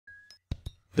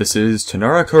This is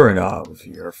Tanara Kuranov,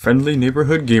 your friendly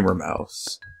neighborhood gamer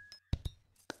mouse.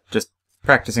 Just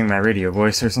practicing my radio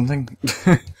voice or something.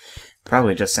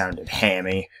 Probably just sounded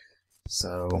hammy.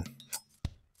 So,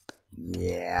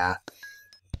 yeah.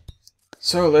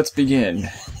 So let's begin.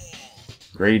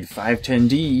 Grade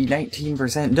 510D,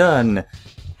 19% done.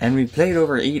 And we played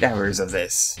over 8 hours of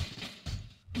this.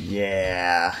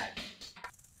 Yeah.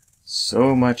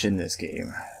 So much in this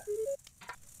game.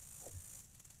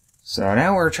 So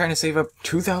now we're trying to save up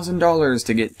 $2,000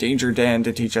 to get Danger Dan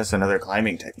to teach us another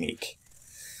climbing technique.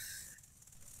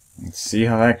 Let's see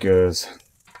how that goes.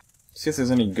 See if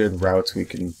there's any good routes we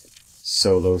can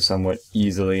solo somewhat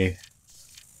easily.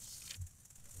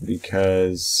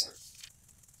 Because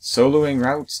soloing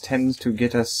routes tends to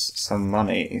get us some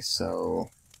money, so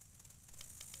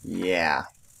yeah.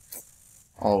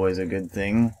 Always a good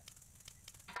thing.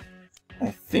 I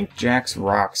think Jack's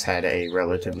Rocks had a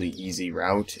relatively easy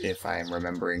route, if I'm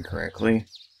remembering correctly.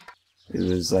 It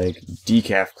was like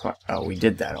decaf. Oh, we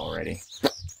did that already.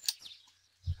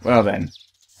 Well then,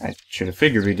 I should have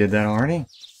figured we did that already.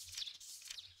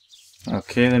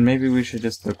 Okay, then maybe we should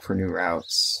just look for new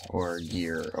routes, or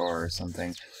gear, or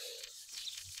something.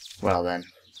 Well then,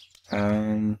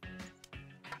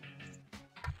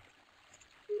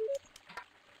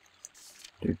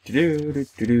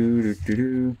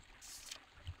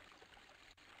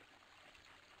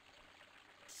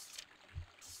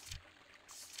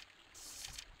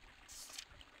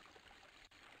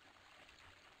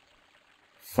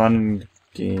 Fun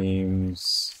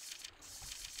games.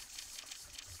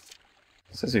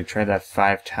 It says we've tried that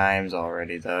 5 times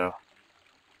already, though.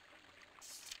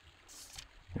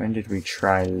 When did we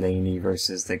try Lainey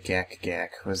versus the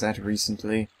Gak? Was that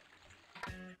recently?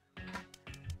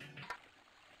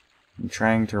 I'm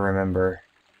trying to remember.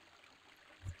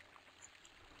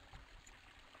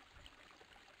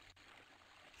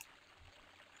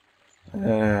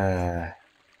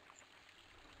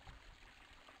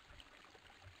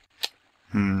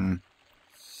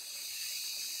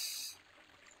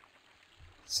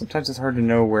 Sometimes it's hard to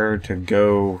know where to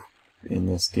go in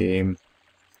this game.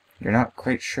 You're not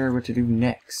quite sure what to do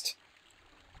next.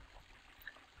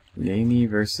 Lainey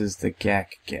versus the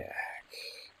Gak.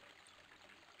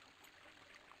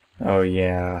 Oh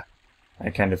yeah,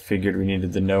 I kind of figured we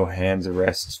needed the no hands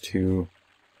arrest to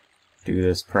do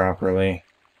this properly.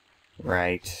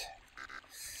 Right.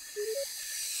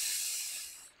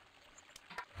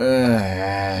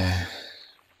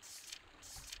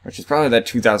 Which is probably that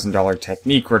 $2,000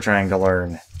 technique we're trying to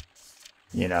learn.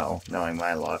 You know, knowing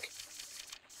my luck.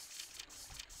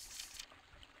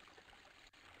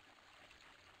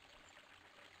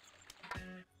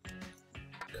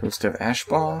 Coast of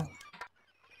Ashbaugh?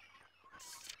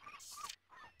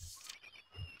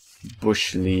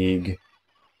 Bush League.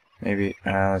 Maybe,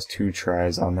 there's 2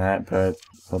 tries on that, but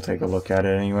we'll take a look at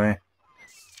it anyway.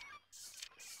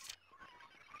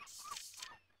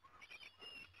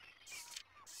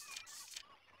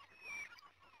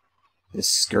 This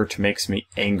skirt makes me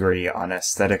angry on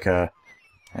Aesthetica.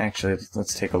 Actually,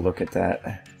 let's take a look at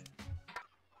that.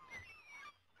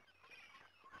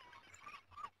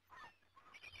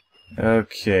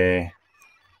 Okay.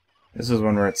 This is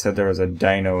one where it said there was a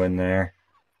dino in there.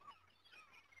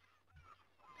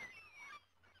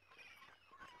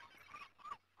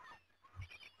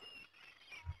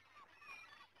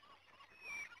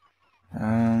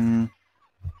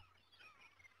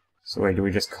 So wait, do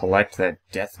we just collect that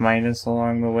death minus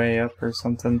along the way up or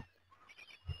something?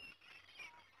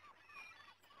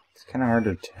 It's kind of hard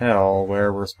to tell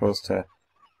where we're supposed to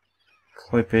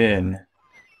clip in.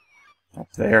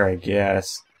 Up there, I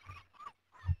guess.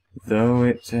 Though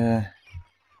it,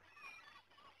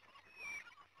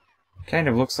 kind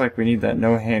of looks like we need that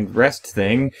no-hand rest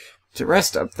thing to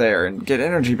rest up there and get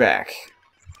energy back.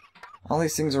 All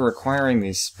these things are requiring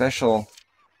these special...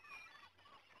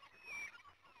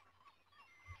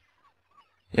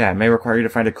 Yeah, it may require you to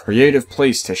find a creative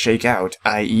place to shake out,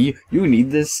 i.e., you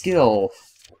need this skill.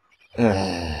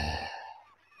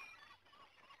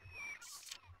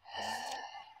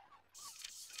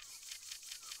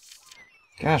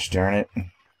 Gosh darn it.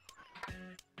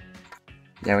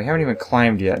 Yeah, we haven't even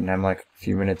climbed yet, and I'm like a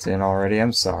few minutes in already.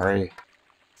 I'm sorry.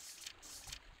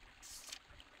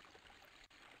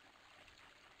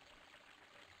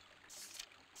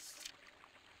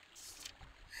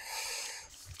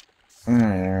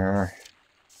 There.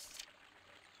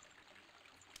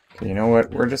 Okay, you know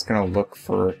what? We're just gonna look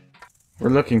for... We're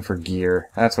looking for gear.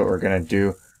 That's what we're gonna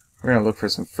do. We're gonna look for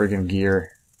some friggin'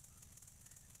 gear.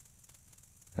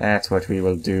 That's what we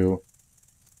will do.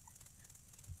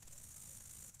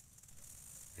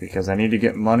 because I need to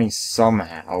get money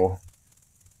somehow.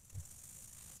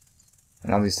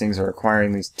 And all these things are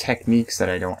requiring these techniques that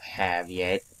I don't have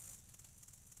yet.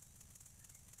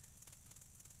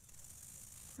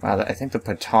 Wow, I think the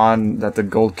baton that the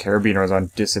gold carabiner was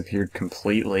on disappeared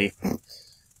completely.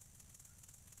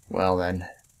 Well then.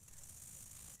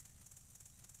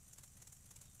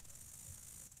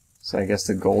 So I guess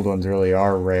the gold ones really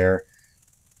are rare.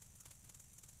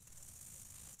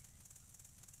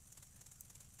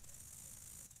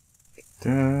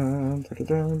 Dun, dun,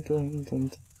 dun, dun,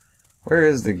 dun. Where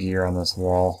is the gear on this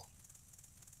wall?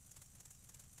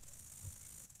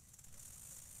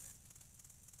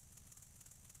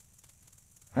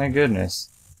 My goodness.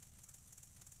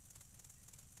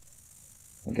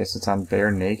 I guess it's on bare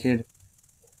naked?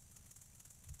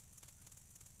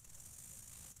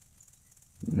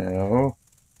 No.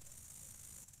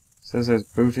 It says there's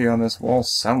booty on this wall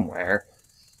somewhere.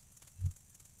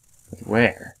 But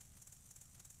where?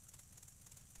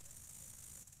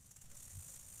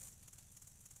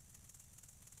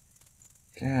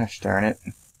 Gosh darn it.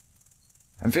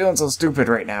 I'm feeling so stupid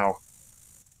right now.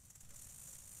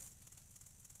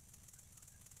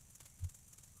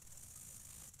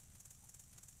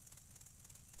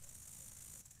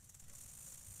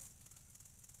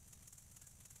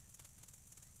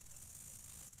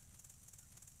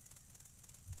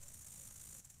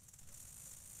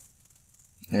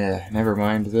 Yeah, never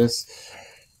mind this.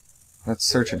 Let's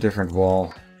search a different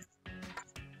wall.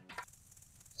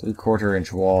 3/4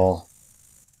 inch wall.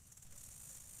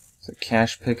 So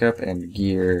cash pickup and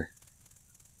gear.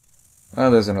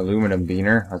 Oh, there's an aluminum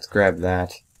beaner. Let's grab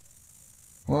that.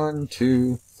 1,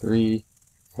 2, 3,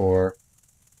 4,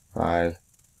 5.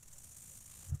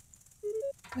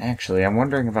 Actually, I'm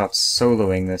wondering about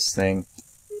soloing this thing.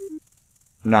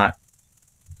 Not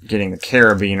getting the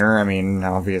carabiner. I mean,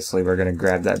 obviously we're gonna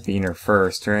grab that beaner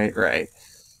first, right? Right.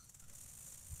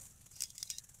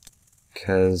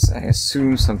 Because I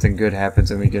assume something good happens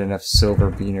when we get enough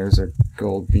silver beaners or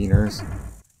gold beaners.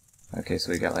 Okay,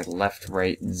 so we got like left,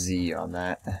 right, Z on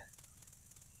that.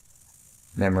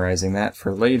 Memorizing that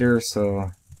for later so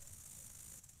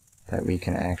that we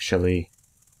can actually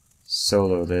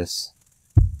solo this.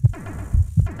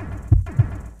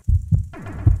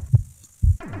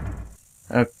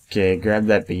 Okay, grab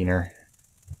that beaner.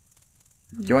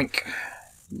 Yoink!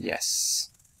 Yes.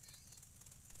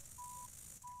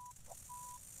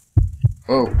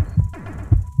 Oh.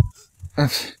 I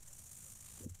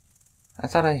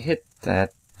thought I hit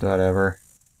that. Whatever.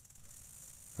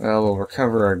 Well, we'll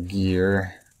recover our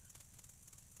gear.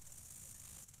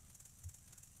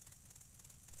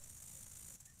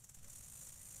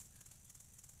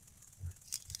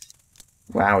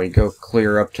 Wow, we go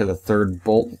clear up to the 3rd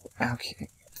bolt. Okay.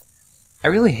 I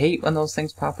really hate when those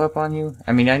things pop up on you.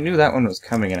 I mean, I knew that one was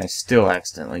coming and I still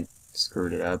accidentally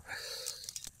screwed it up.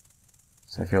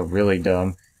 So I feel really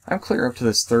dumb. I'm clear up to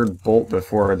this 3rd bolt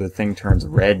before the thing turns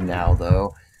red now,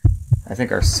 though. I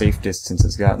think our safe distance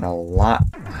has gotten a lot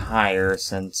higher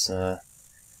since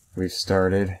we've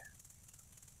started.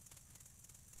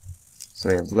 So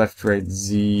we have left, right,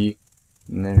 Z,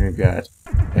 and then we've got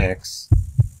X,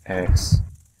 X,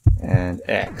 and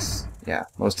X. Yeah,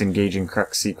 most engaging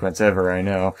crux sequence ever, I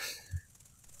know.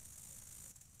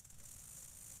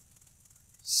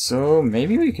 So,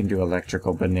 maybe we can do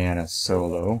electrical banana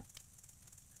solo.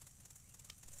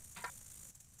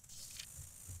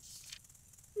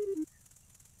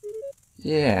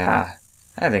 Yeah,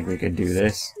 I think we could do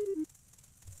this.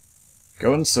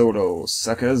 Going solo,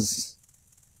 suckers!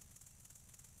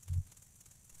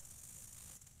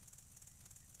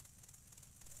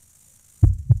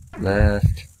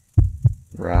 Left,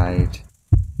 right,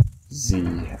 Z.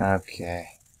 Okay.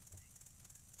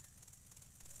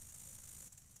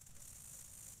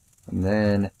 And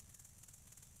then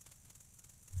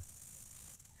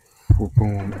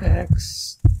boom,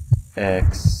 X,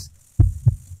 X,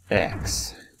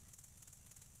 X.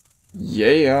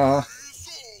 Yeah!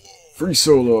 Free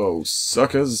solo,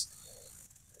 suckers!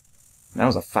 That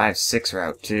was a 5-6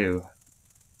 route, too.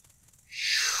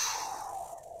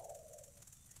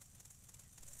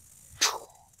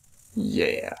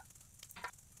 Yeah.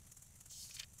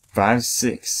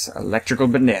 5-6, electrical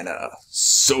banana,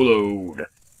 soloed!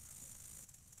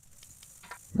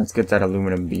 Let's get that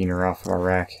aluminum beaner off of our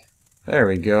rack. There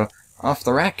we go. Off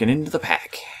the rack and into the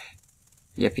pack.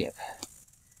 Yep, yep.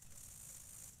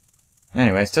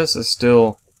 Anyways, Tessa's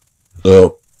still...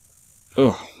 Oh,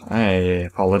 I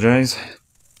apologize.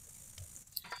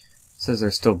 Says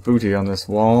there's still booty on this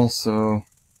wall, so...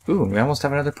 Ooh, we almost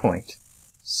have another point.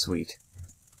 Sweet.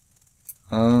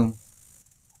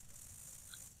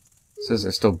 Says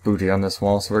there's still booty on this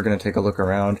wall, so we're gonna take a look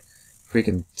around. If we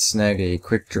can snag a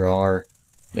quick draw, or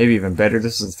maybe even better,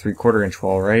 this is a 3/4 inch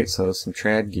wall, right? So some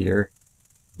trad gear,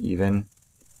 even,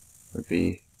 would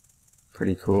be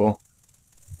pretty cool.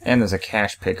 And there's a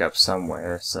cash pickup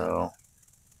somewhere, so...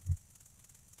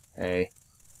 Hey.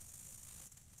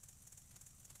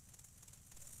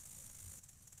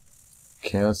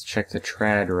 Okay, let's check the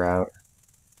trad route.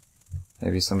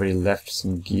 Maybe somebody left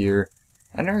some gear.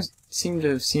 I never seem to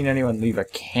have seen anyone leave a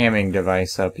camming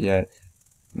device up yet.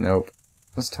 Nope.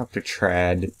 Let's talk to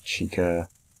Trad Chica.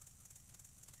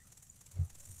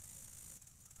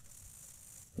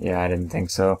 Yeah, I didn't think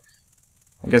so.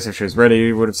 I guess if she was ready,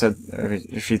 we would have said...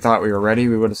 If she thought we were ready,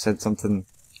 we would have said something...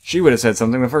 She would have said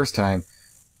something the first time.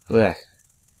 Blech.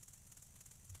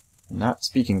 Not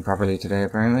speaking properly today,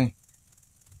 apparently.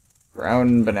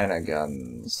 Brown banana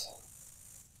guns.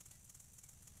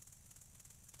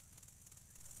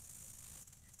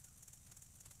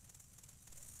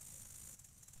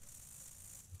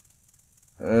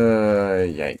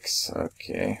 Yikes.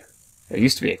 Okay. There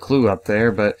used to be a clue up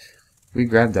there, but we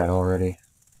grabbed that already.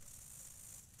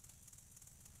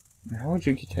 How would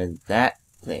you get to that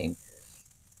thing?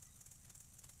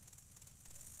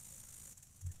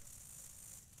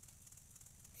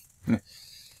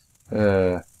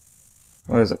 Well,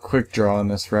 there's a quick draw on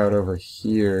this route over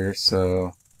here,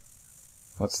 so...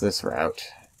 What's this route?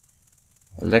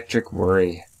 Electric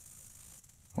Worry.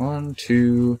 1,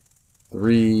 2,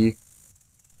 3,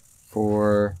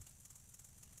 4,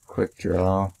 quick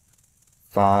draw,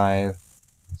 5,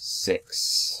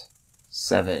 6,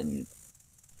 7.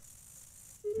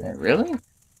 Really?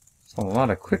 That's a lot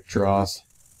of quick draws.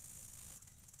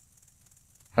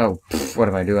 Oh, pff, what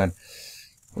am I doing?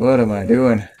 What am I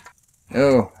doing?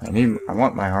 No, I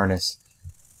want my harness.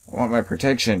 I want my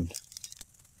protection.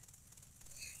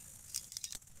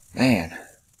 Man.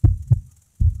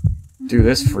 Do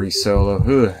this free solo.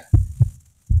 Ugh.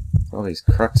 All these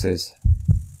cruxes.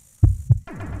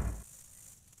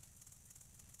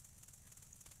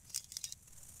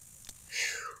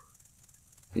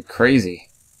 Be crazy.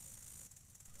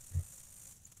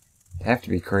 Have to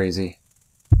be crazy.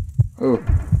 Oh.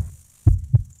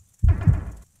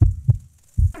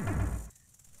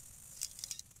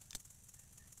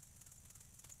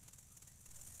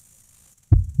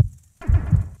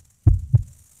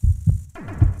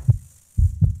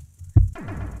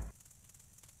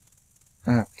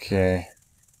 Okay.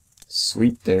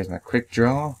 Sweet, there's my quick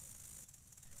draw.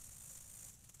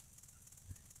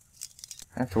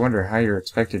 I have to wonder how you're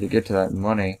expected to get to that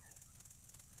money.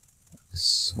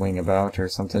 Swing about or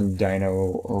something,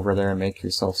 dino over there and make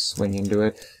yourself swing into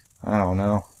it. I don't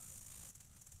know.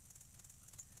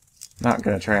 Not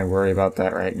gonna try and worry about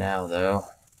that right now, though.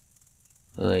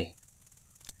 Really.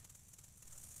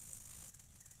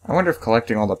 I wonder if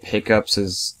collecting all the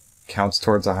pickups counts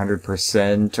towards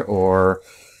 100% or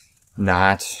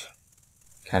not.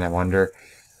 Kinda wonder.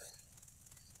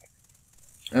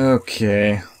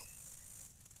 Okay.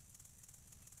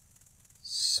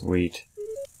 Sweet.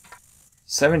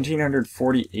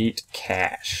 1,748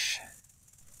 cash.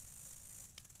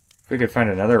 If we could find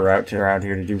another route around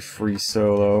here to do free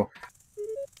solo,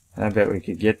 I bet we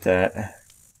could get that.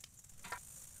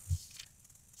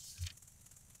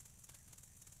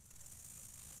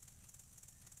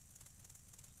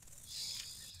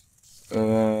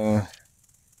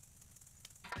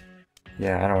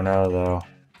 Yeah, I don't know though.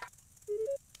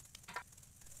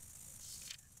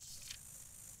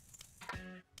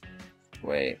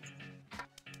 Wait.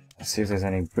 Let's see if there's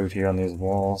any booty on these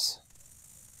walls.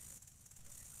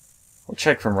 We'll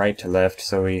check from right to left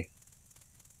so we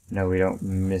know we don't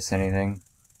miss anything.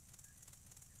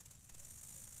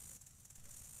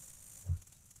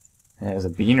 There's a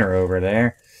beaner over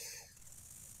there.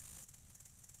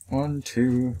 1,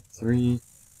 2, 3,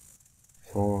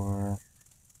 4.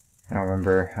 I don't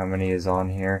remember how many is on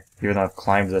here, even though I've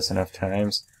climbed this enough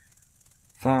times.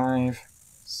 5,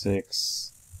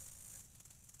 6,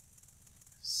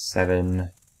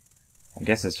 7. I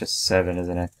guess it's just 7,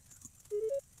 isn't it?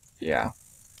 Yeah.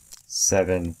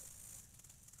 7.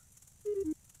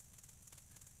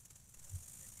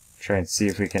 Try and see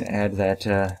if we can add that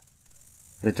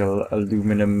little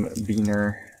aluminum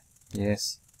beaner.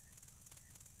 Yes.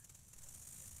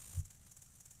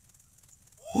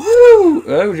 Woo!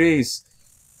 Oh, jeez.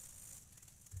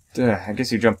 I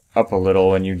guess you jump up a little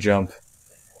when you jump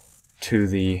to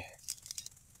the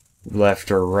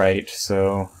left or right,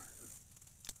 so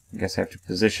I guess I have to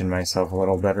position myself a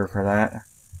little better for that.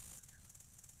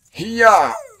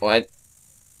 Yeah! What?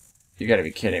 You gotta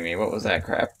be kidding me. What was that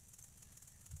crap?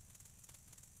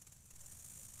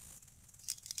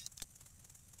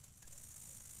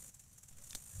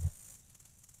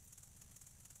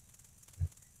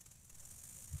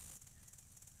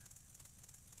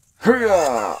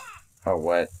 Oh,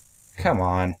 what? Come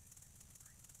on.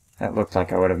 That looked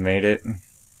like I would have made it.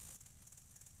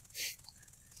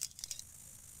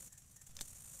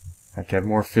 Have to have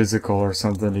more physical or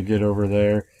something to get over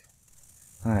there.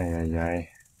 Ay.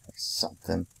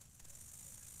 Something.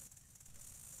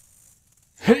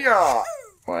 Hiya!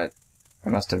 What? I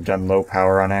must have done low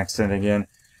power on accident again.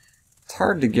 It's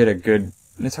hard to get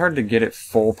it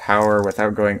full power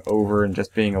without going over and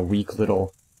just being a weak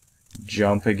little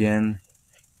jump again.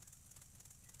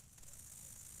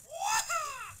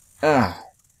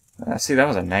 See, that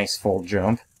was a nice full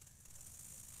jump.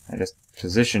 I just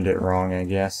positioned it wrong, I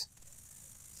guess.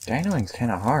 Dinoing's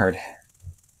kinda hard.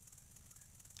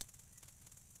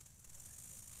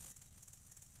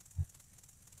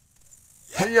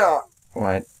 Hiya!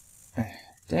 What?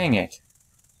 Dang it.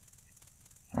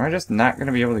 Am I just not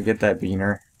gonna be able to get that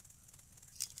beaner?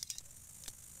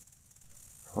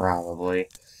 Probably.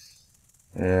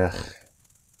 Ugh.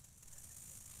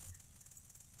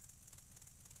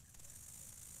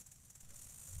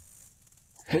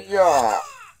 Hiya!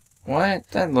 What?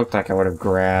 That looked like I would have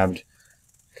grabbed.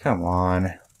 Come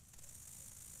on.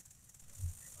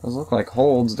 Those look like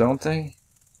holds, don't they?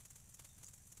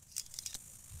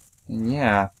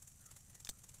 Yeah.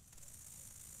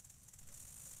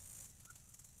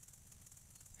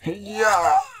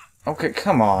 Yeah. Okay,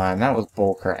 come on. That was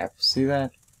bullcrap. See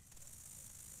that?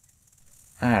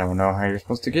 I don't know how you're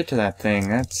supposed to get to that thing.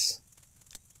 That's...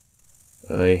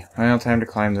 Really. Well, time to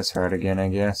climb this route again, I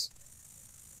guess.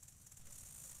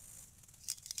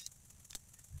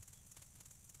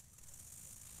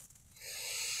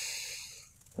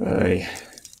 Really.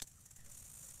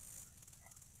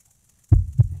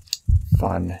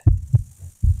 Fun.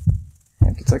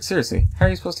 It's like, seriously, how are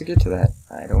you supposed to get to that?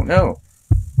 I don't know.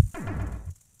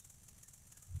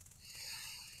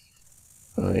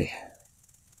 Ay.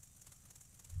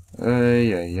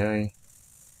 Ay.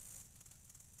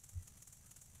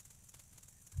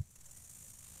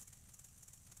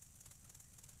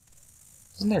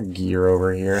 Isn't there gear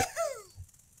over here?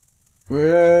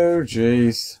 Whoa,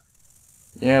 jeez.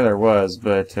 Yeah, there was,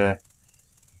 but, yeah,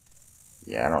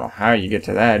 I don't know how you get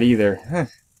to that either. Huh.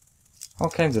 All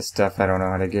kinds of stuff I don't know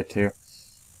how to get to.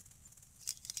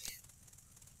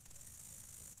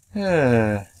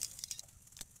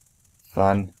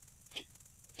 Fun.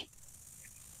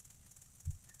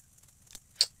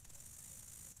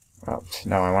 Oh,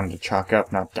 no, I wanted to chalk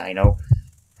up, not dino.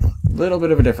 Little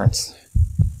bit of a difference.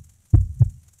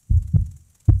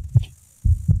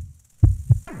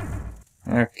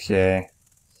 Okay.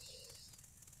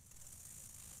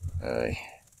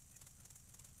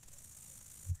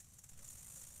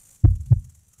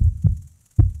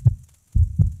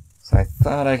 So I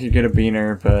thought I could get a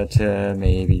beaner, but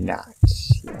maybe not.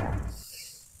 Yeah.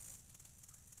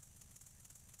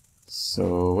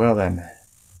 So, well then.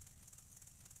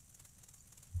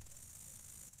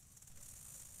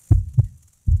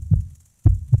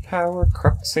 Power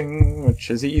cruxing,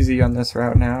 which is easy on this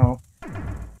route now.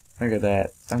 Look at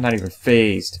that. I'm not even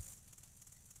phased.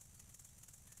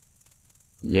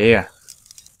 Yeah.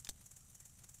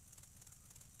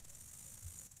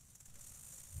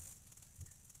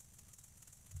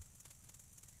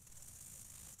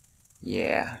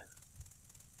 Yeah.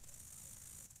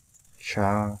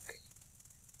 Chalk.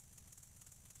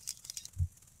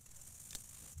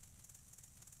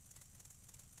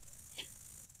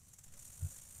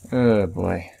 Oh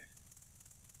boy.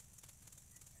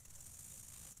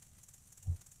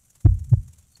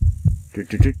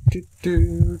 It's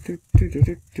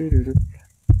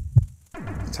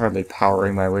hardly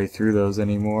powering my way through those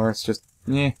anymore. It's just,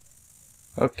 eh.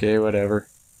 Okay, whatever.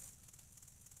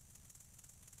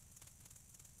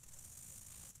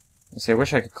 See, I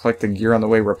wish I could collect the gear on the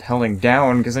way rappelling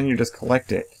down, because then you just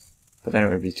collect it. But then it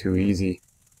would be too easy.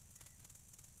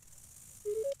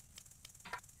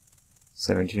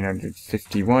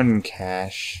 1751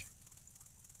 cash.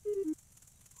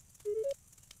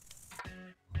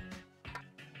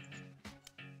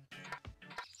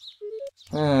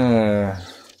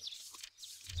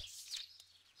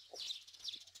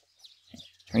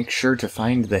 Make sure to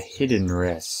find the hidden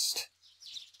rest.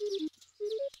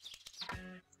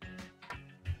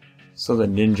 So the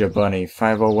Ninja Bunny,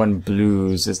 501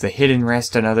 Blues. Is the hidden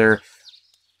rest another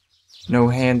no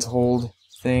hands hold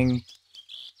thing?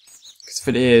 Because if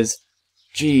it is,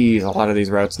 geez, a lot of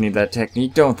these routes need that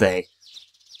technique, don't they?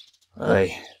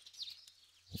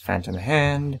 Phantom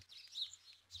Hand.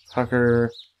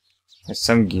 Pucker. There's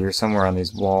some gear somewhere on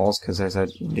these walls, because there's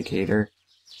that indicator.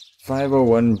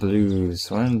 501 Blues.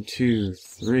 1, 2,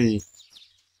 3,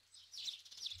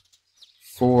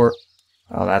 4.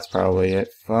 Oh, that's probably it.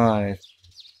 5.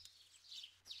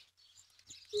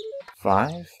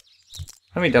 5?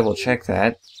 Let me double check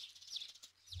that.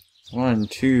 1,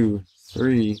 2,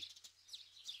 3,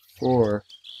 4,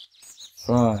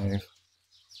 5.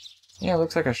 Yeah, it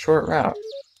looks like a short route.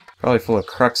 Probably full of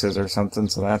cruxes or something,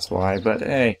 so that's why. But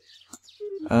hey,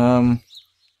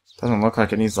 doesn't look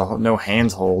like it needs the no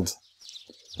hands hold,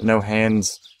 the no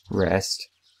hands rest.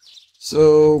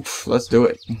 So let's do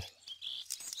it.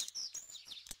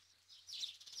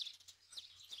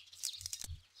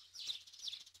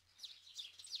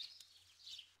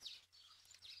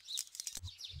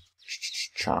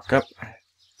 Chalk up,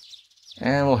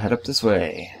 and we'll head up this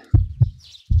way.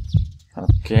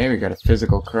 Okay, we got a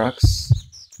physical crux.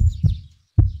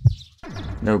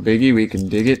 No biggie, we can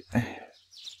dig it.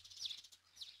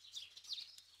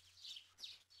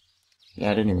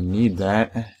 Yeah, I didn't even need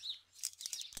that.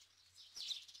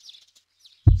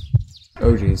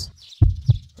 Oh jeez.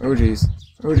 Oh jeez.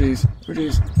 Oh jeez. Oh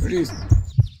jeez. Oh jeez.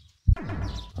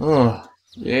 Oh,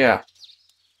 yeah.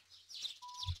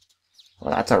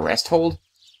 Well, that's a rest hold?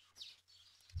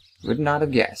 Would not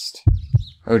have guessed.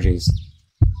 Oh jeez.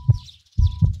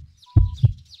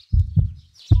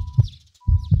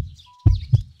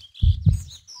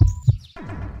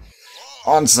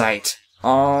 On site.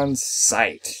 On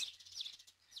site.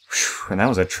 Whew, and that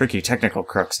was a tricky technical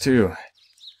crux, too.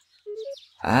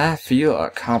 I feel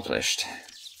accomplished.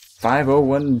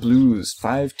 501 Blues,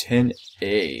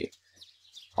 510A.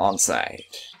 On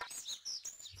site.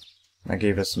 That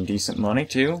gave us some decent money,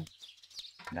 too.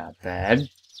 Not bad.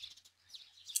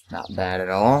 Not bad at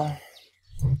all.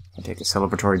 I'll take a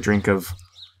celebratory drink of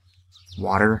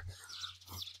water.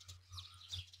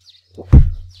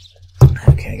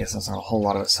 Okay, I guess that's not a whole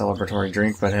lot of a celebratory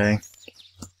drink, but hey.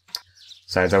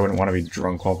 Besides, I wouldn't want to be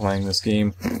drunk while playing this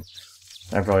game.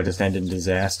 That'd probably just end in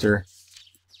disaster.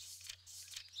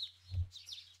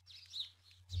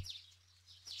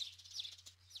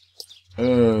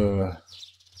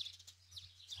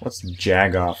 What's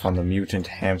Jagoff on the mutant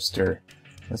hamster?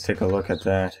 Let's take a look at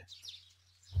that.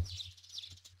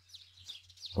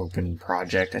 Open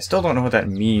project. I still don't know what that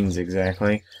means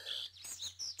exactly.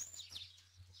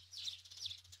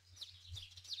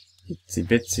 Itsy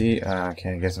bitsy.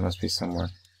 Okay, I guess it must be somewhere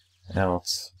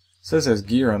else. It says there's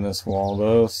gear on this wall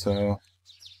though, so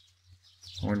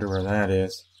I wonder where that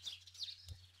is.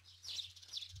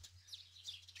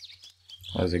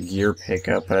 Well, there's a gear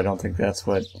pickup, but I don't think that's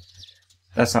what...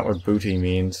 That's not what booty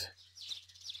means.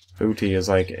 Booty is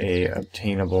like a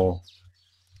obtainable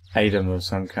item of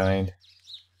some kind.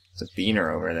 There's a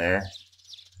beaner over there.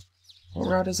 What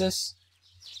route is this?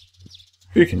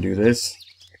 We can do this.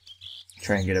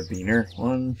 Try and get a beaner.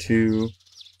 1, 2,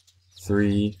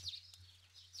 3.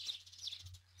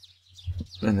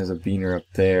 Then there's a beaner up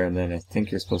there, and then I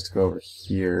think you're supposed to go over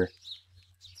here.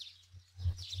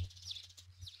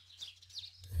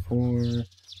 4,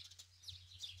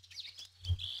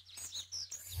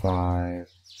 5.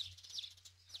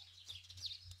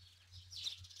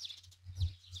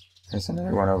 There's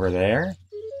another one over there.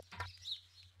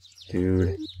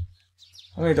 Dude.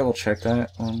 Let me double check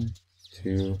that. 1,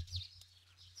 2,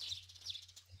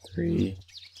 3.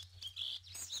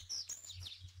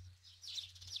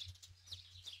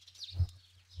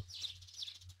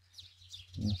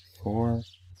 4,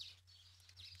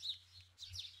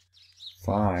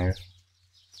 5.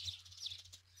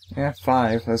 Yeah,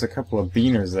 5. There's a couple of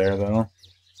beaners there, though.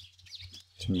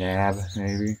 To nab,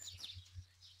 maybe.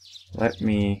 Let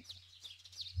me...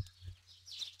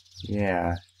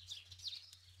 Yeah.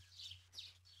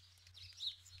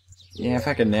 Yeah, if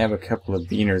I could nab a couple of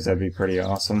beaners, that'd be pretty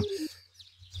awesome.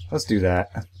 Let's do that.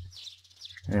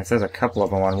 And if there's a couple of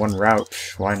them on one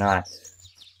route, why not?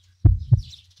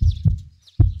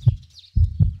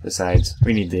 Besides,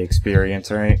 we need the experience,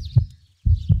 right?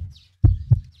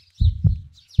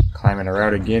 Climbing a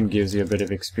route again gives you a bit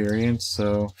of experience,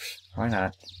 so why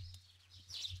not?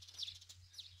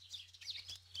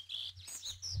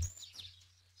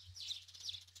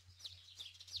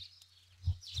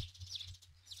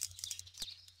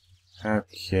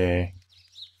 Okay.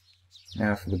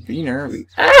 Now for the beaner, we...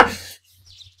 Ah!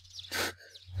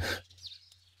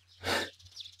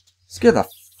 Scared the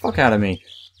fuck out of me.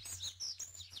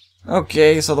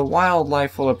 Okay, so the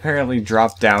wildlife will apparently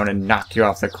drop down and knock you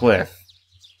off the cliff.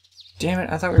 Damn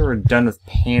it, I thought we were done with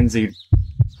pansy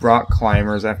rock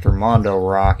climbers after Mondo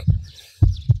Rock.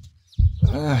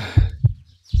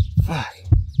 Fuck.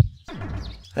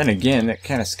 Then again, it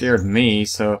kinda scared me,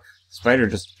 so Spider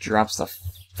just drops the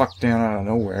fuck down out of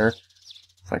nowhere.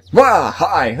 It's like, wah!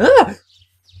 Hi! Ah!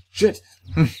 Shit!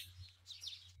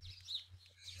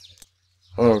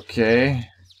 Okay.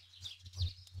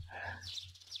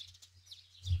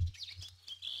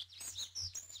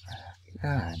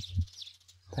 God.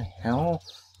 What the hell?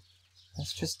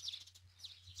 That's just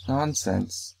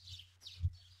nonsense.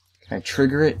 Can I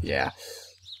trigger it? Yeah.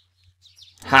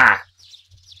 Ha!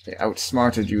 They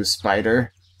outsmarted you,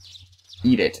 spider.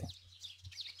 Eat it.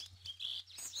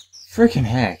 Frickin'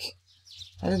 heck.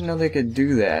 I didn't know they could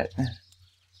do that.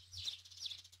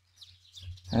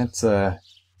 That's,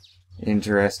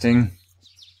 interesting.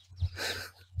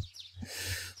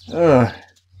 Ugh.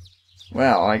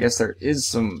 Well, I guess there is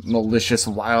some malicious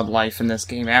wildlife in this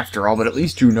game after all, but at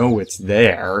least you know it's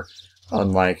there.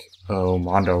 Unlike, oh,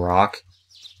 Mondo Rock.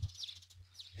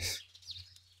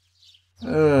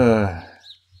 Ugh.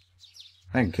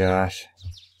 My gosh.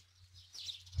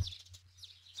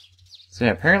 So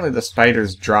yeah, apparently the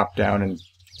spiders drop down and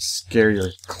scare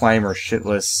your climber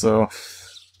shitless, so...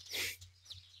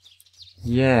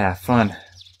 Yeah, fun.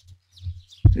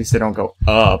 At least they don't go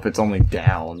up, it's only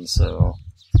down, so...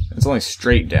 It's only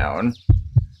straight down.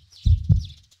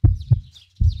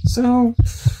 So...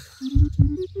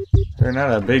 They're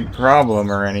not a big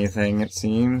problem or anything, it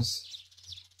seems.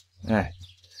 Eh.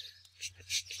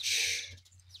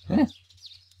 Eh.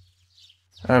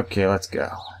 Okay, let's go.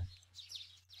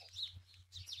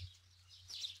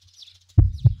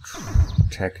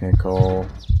 Technical.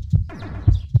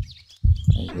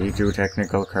 I hate you,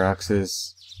 technical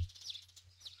cruxes.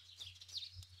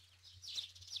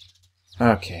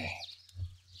 Okay.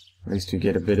 At least you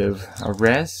get a bit of a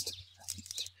rest.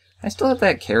 I still have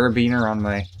that carabiner on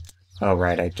my... Oh,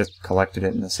 right, I just collected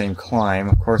it in the same climb.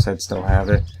 Of course I'd still have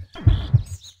it.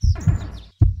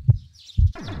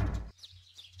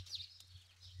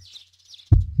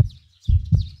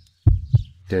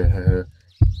 Duh.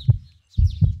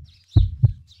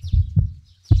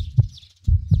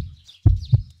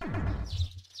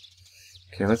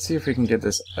 Okay, let's see if we can get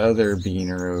this other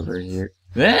beaner over here.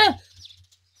 Ah!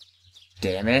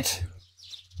 Damn it.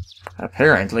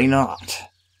 Apparently not.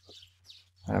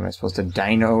 What, am I supposed to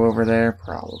dino over there?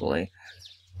 Probably.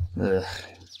 Ugh.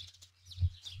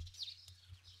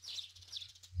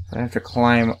 I have to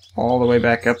climb all the way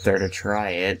back up there to try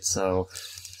it, so...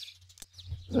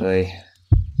 I'm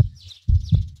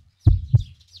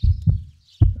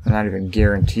not even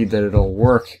guaranteed that it'll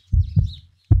work.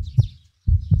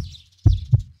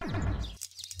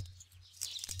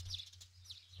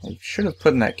 I should have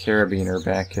put that carabiner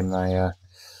back in my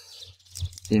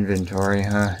inventory,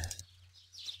 huh?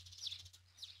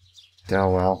 Oh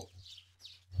well.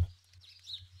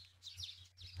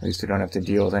 At least we don't have to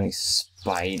deal with any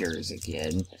spiders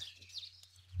again.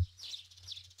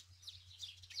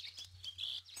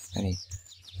 Any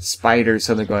spiders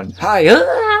suddenly going, hi!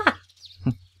 Ah!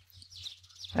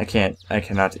 I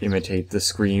cannot imitate the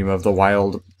scream of the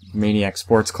wild maniac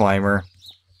sports climber.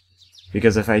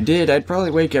 Because if I did, I'd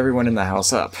probably wake everyone in the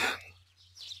house up.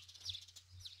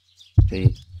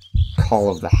 The call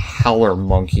of the howler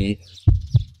monkey.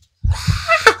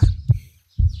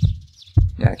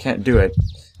 Yeah, I can't do it.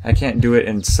 I can't do it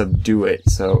and subdue it,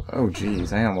 so... Oh,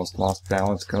 jeez, I almost lost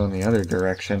balance going the other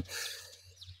direction.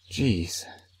 Jeez.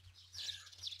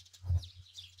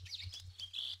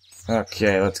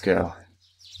 Okay, let's go.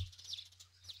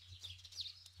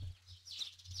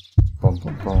 Bum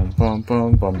bum bum bum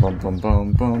bum bum bum bum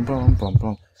bum bum bum bum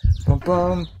bum bum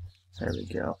bum. There we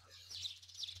go.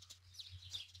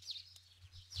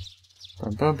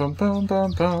 Bum bum bum bum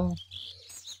bum bum.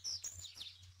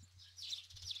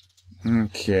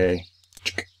 Okay.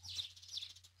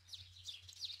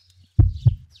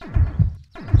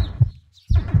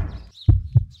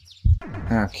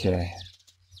 Okay.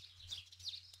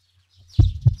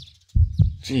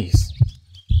 Jeez.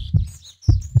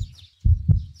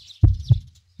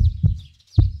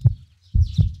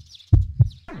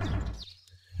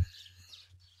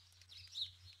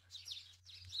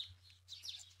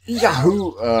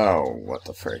 Yahoo! Oh, what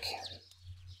the frick.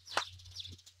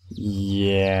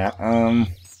 Yeah, I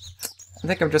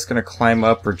think I'm just gonna climb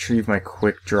up, retrieve my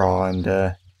quick draw, and,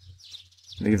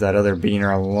 leave that other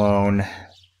beaner alone.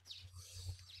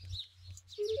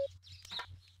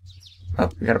 Oh,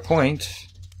 we got a point.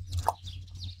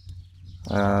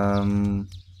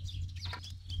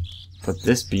 Put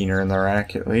this beaner in the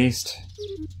rack, at least.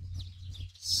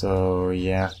 So,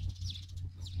 yeah.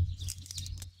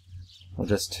 We'll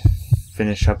just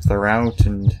finish up the route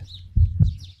and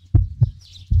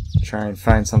try and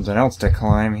find something else to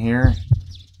climb here.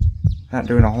 Not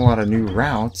doing a whole lot of new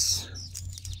routes.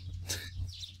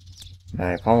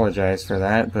 I apologize for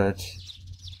that, but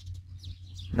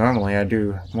normally I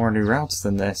do more new routes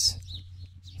than this.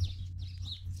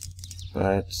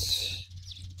 But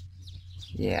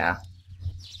yeah.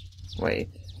 Wait.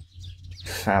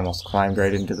 I almost climbed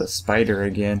right into the spider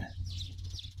again.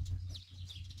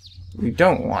 we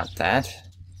don't want that,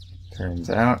 turns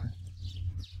out.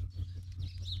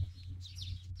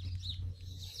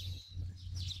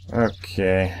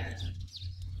 Okay.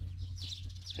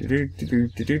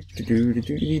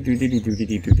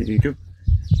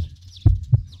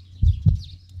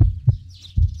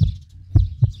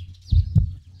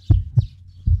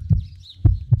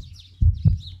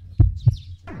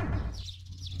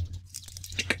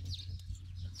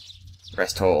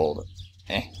 Rest hold.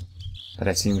 That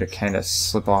I seem to kind of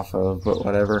slip off of, but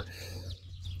whatever.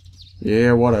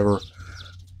 Yeah, whatever.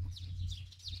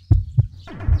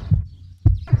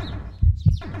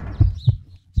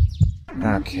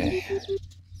 Okay.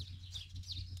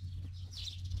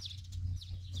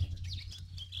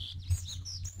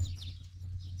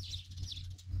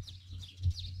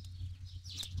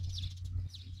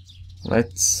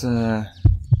 Let's,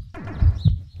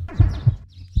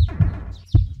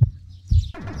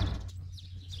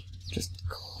 just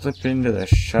clip into the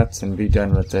shuts and be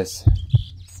done with this.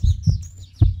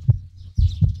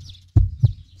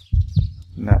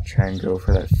 Not try and go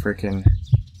for that frickin'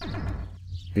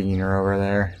 beaner over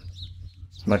there.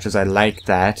 As much as I like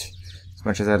that, as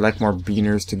much as I'd like more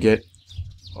beaners to get,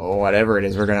 oh, whatever it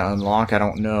is we're gonna unlock, I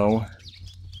don't know.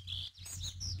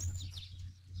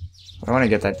 I want to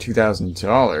get that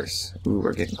 $2,000. Ooh,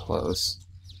 we're getting close.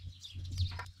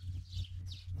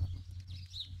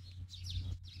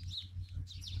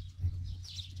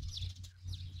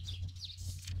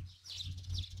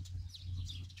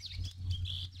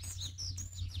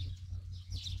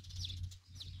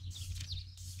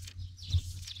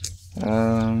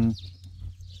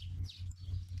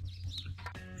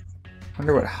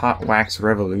 Wonder what Hot Wax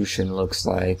Revolution looks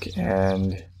like,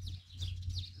 and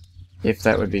if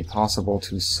that would be possible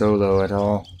to solo at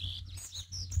all.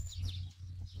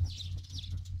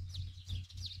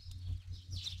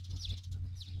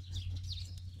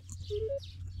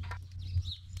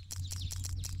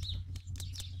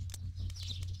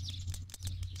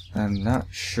 I'm not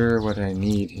sure what I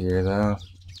need here, though.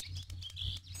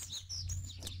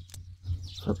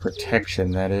 For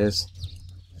protection, that is.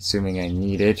 Assuming I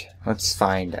need it. Let's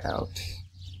find out.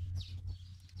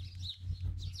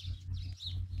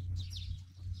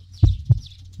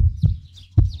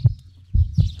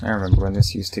 I remember when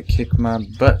this used to kick my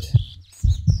butt.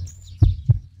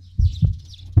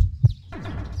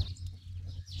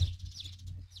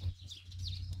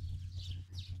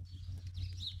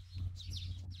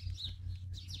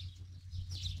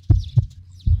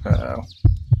 Uh-oh.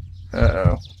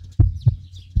 Uh-oh.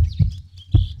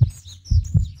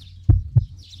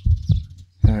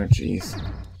 Oh, jeez.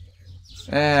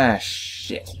 Ah,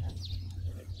 shit.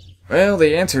 Well,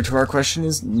 the answer to our question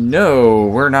is no,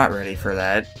 we're not ready for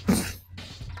that.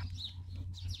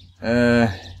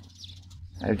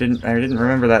 I didn't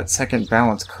remember that second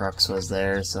balance crux was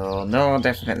there, so no,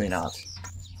 definitely not.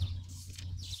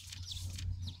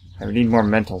 I would need more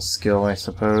mental skill, I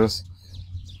suppose.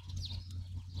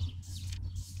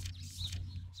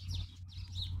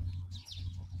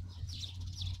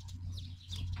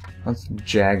 What's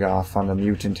Jag-Off on the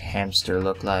mutant hamster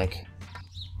look like?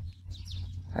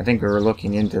 I think we were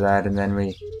looking into that and then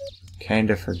we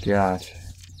kinda forgot.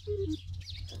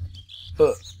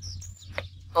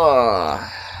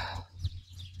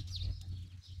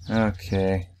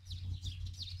 Okay.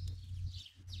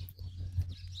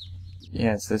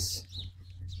 Yeah, it's this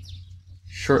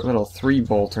short little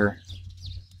 3-bolter.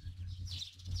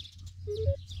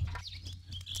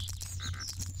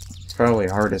 It's probably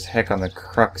hard as heck on the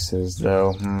cruxes,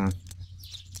 though.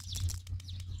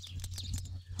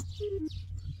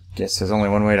 Guess there's only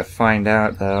one way to find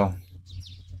out, though.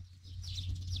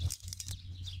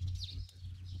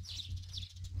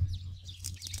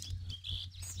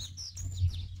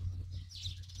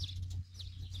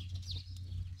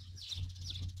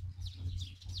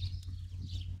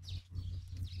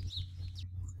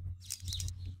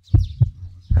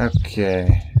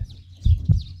 Okay.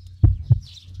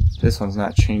 This one's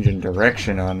not changing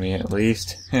direction on me, at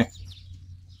least.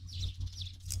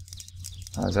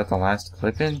 Oh, is that the last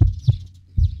clip-in?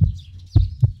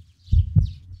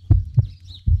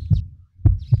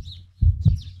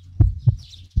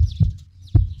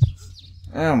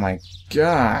 Oh my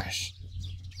gosh.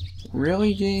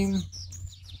 Really, game?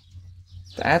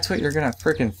 That's what you're gonna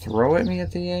frickin' throw at me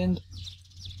at the end?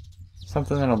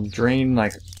 Something that'll drain,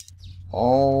 like,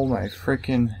 all my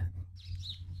frickin'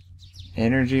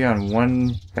 energy on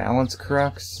one balance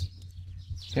crux?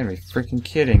 You're gonna be frickin'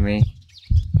 kidding me.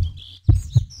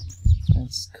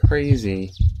 That's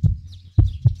crazy.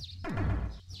 I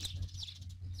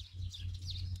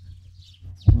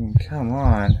mean, come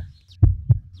on.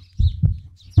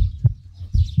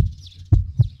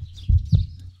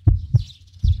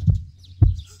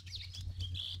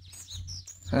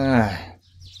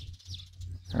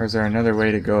 Or is there another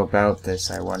way to go about this,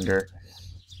 I wonder?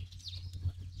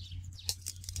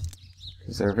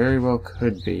 Because there very well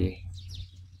could be.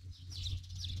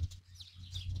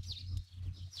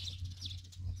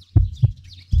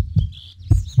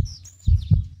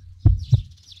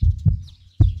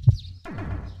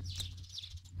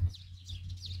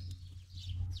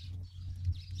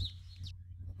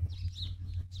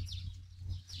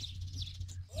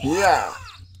 Yeah!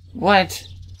 What?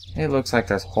 It looks like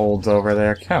there's holds over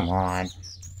there. Come on.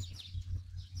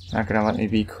 Not gonna let me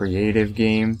be creative,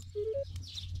 game.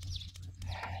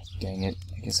 Dang it.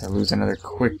 I guess I lose another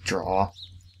quick draw.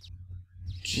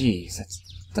 Jeez,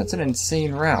 that's an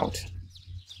insane route.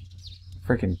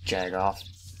 Freaking jag-off.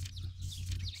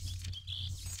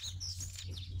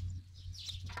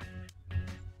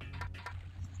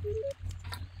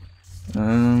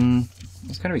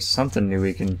 There's gotta be something new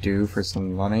we can do for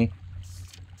some money.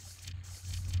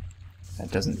 That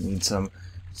doesn't need some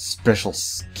special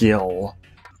skill.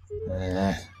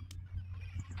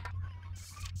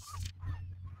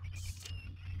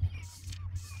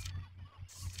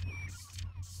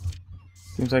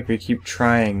 Seems like we keep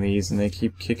trying these and they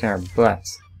keep kicking our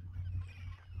butts.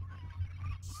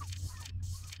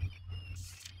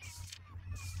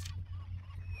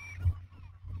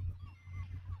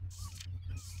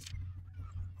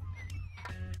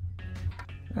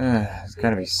 There's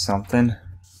gotta be something.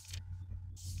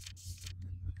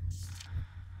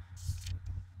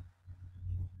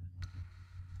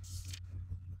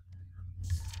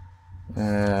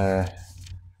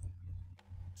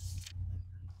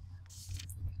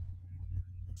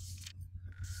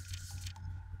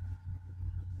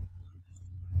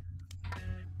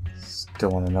 Still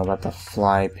want to know about the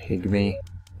fly pygmy.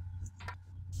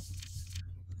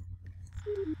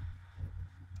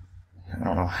 I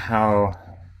don't know how.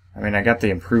 I mean, I got the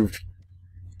improved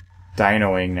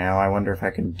dinoing now. I wonder if I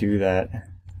can do that.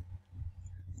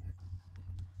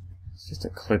 It's just a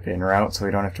clip-in route, so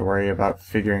we don't have to worry about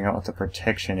figuring out what the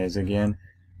protection is again.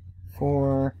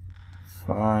 4,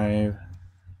 5,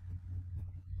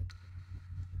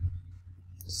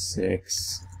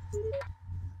 6.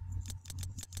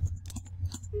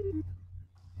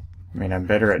 I mean, I'm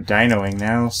better at dinoing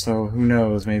now, so who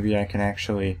knows, maybe I can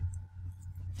actually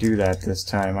do that this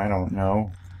time, I don't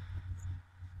know.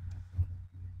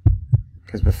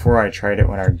 Because before I tried it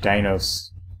when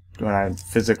our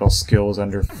physical skill was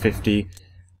under 50,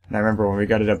 and I remember when we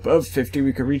got it above 50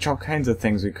 we could reach all kinds of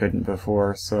things we couldn't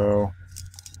before, so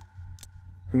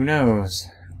who knows.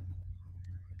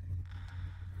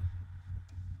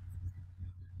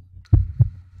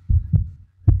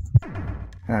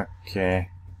 Okay.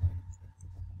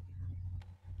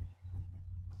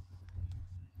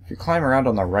 If you climb around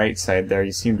on the right side there,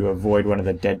 you seem to avoid one of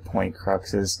the dead point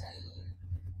cruxes.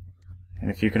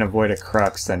 And if you can avoid a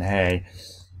crux, then hey.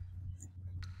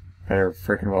 Better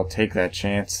frickin' well take that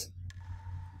chance.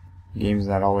 The game's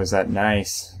not always that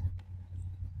nice.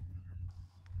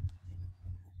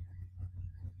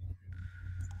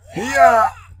 Yeah!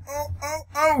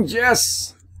 Oh,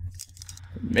 yes!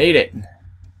 Made it!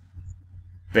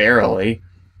 Barely.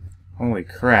 Holy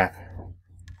crap.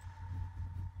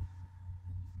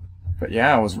 But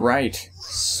yeah, I was right.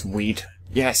 Sweet.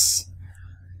 Yes!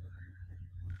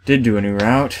 Did do a new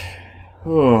route.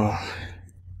 Oh.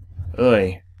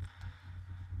 Oy.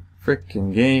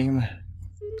 Frickin' game.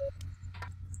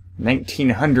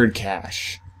 1900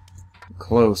 cash.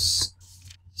 Close.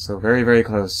 So very, very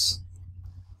close.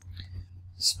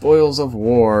 Spoils of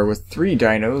War. With 3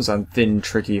 dinos on thin,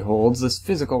 tricky holds, this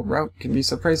physical route can be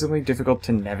surprisingly difficult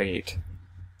to navigate.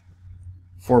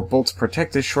 4 bolts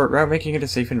protect this short route, making it a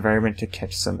safe environment to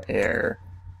catch some air.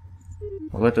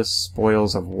 Well, what does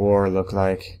Spoils of War look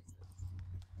like?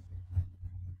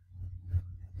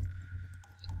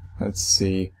 Let's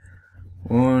see.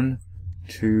 1,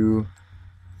 2,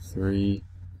 3,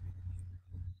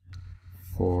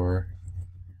 4.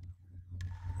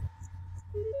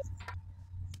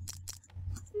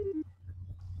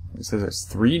 It says there's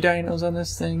 3 dinos on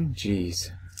this thing? Jeez.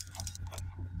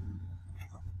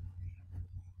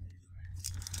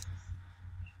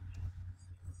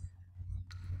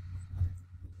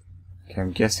 Okay,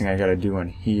 I'm guessing I gotta do one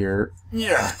here.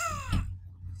 Yeah!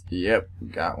 Yep,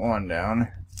 got one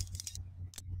down.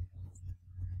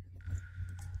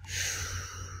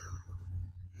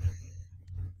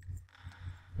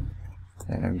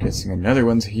 And I'm guessing another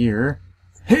one's here.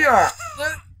 Here!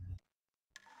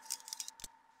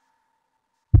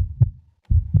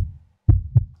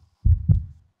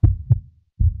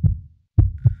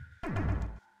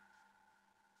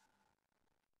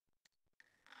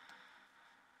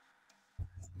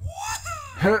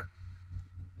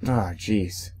 Oh,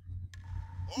 jeez.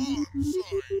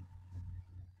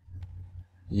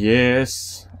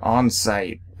 Yes, on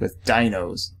site with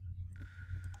dinos.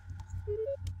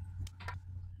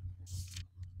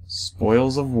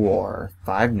 Spoils of War,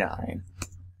 5-9.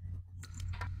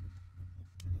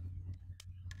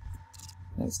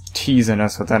 It's teasing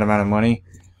us with that amount of money.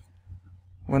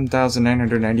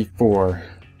 1,994.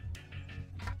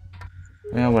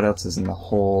 Well, what else is in the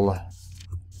hole?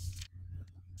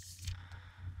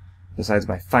 Besides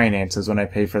my finances when I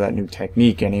pay for that new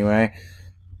technique, anyway.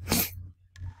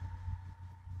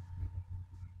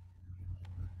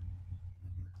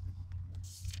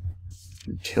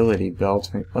 Utility belt.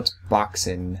 What's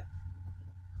Boxen?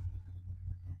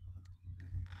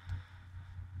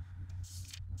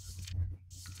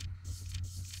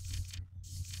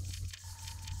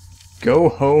 Go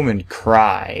home and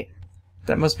cry.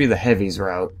 That must be the heavies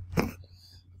route.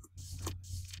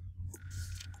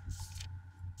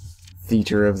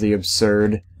 Theater of the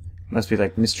absurd. Must be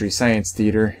like Mystery Science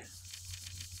Theater.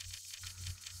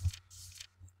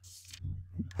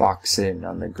 Boxen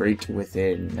on the Great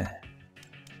Within.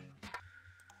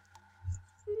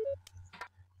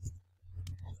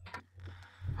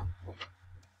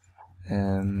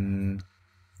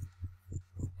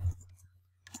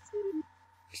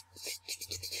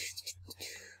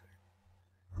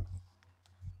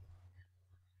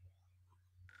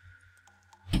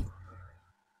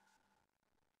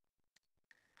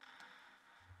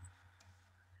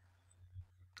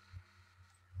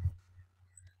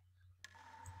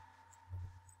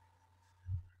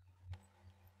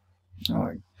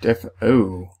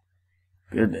 Oh,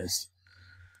 goodness.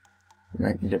 We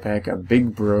might need to pack a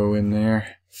big bro in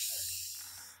there.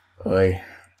 Oy.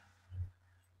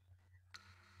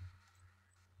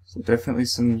 So definitely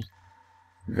some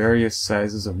various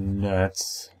sizes of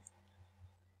nuts.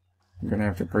 I'm gonna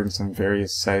have to bring some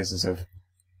various sizes of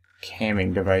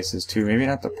camming devices too. Maybe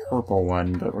not the purple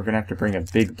one, but we're gonna have to bring a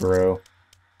big bro.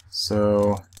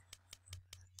 So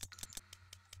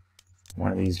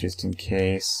one of these just in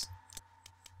case.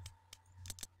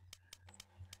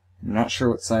 I'm not sure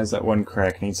what size that one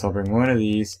crack needs, so I'll bring one of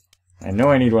these. I know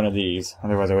I need one of these,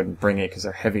 otherwise I wouldn't bring it because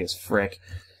they're heavy as frick.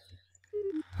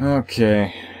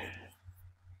 Okay.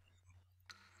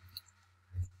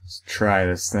 Let's try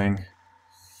this thing.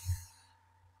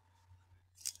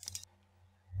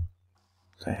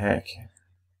 What the heck?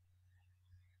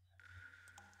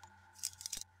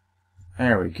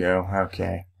 There we go,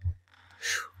 okay.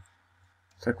 Whew.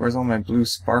 It's like, where's all my blue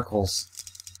sparkles?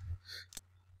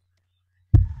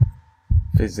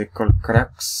 Physical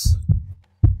crux.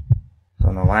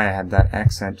 Don't know why I had that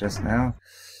accent just now.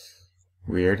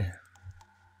 Weird.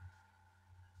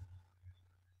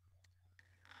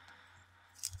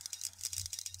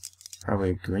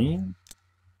 Probably green?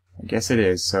 I guess it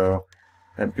is, so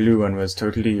that blue one was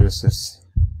totally useless.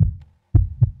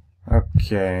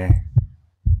 Okay.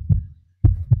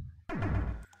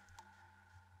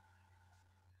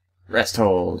 Rest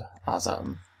hold.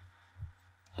 Awesome.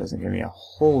 Doesn't give me a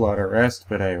whole lot of rest,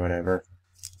 but hey, whatever.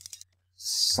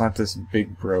 Slap this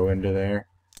big bro into there.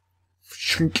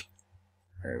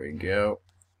 There we go.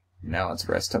 Now let's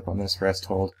rest up on this rest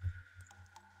hold.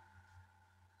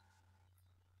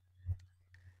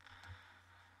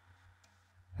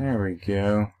 There we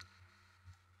go.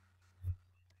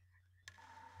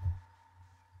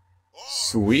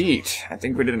 Sweet! I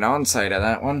think we did an on-site of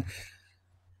that one.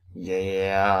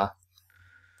 Yeah.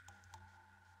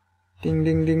 Ding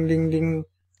ding ding ding ding.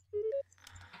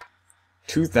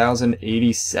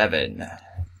 2,087.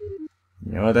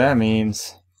 You know what that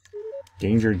means.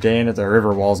 Danger Dan at the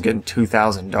river wall's getting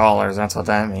 $2,000. That's what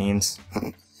that means.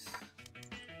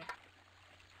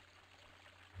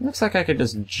 Looks like I could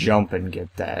just jump and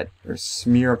get that. Or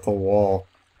smear up the wall.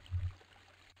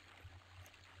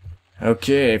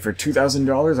 Okay, for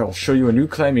 $2,000 I will show you a new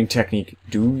climbing technique.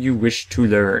 Do you wish to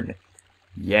learn?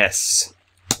 Yes.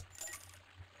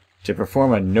 To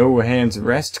perform a no-hands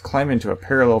rest, climb into a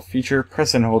parallel feature,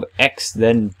 press and hold X,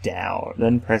 then down.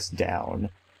 Then press down.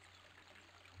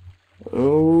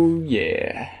 Oh,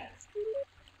 yeah.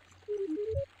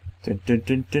 Dun, dun,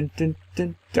 dun, dun, dun,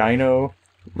 dun. Dino.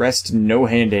 Rest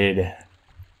no-handed.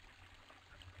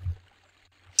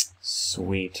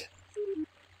 Sweet.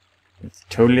 It's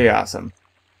totally awesome.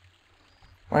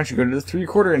 Why don't you go to the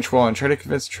 3/4 inch wall and try to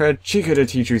convince Tread Chica to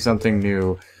teach you something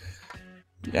new?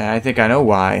 Yeah, I think I know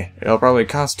why. It'll probably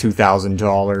cost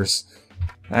 $2,000.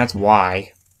 That's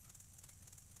why.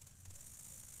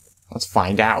 Let's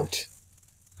find out.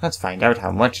 Let's find out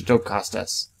how much it'll cost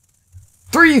us.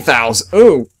 3,000!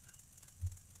 Oh!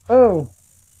 Oh!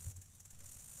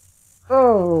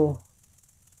 Oh!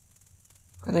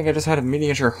 I think I just had a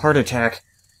miniature heart attack.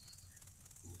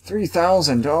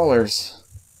 $3,000.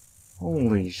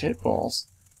 Holy shitballs.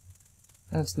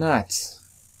 That's nuts.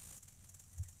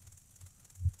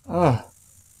 Oh.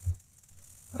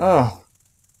 Oh.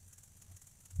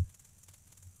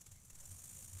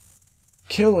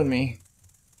 Killing me.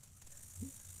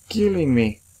 Killing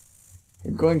me.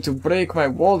 You're going to break my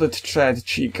wallet, Chad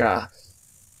Chica.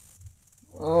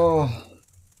 Oh.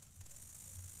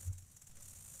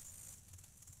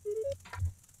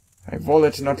 My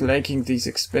wallet not liking these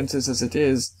expenses as it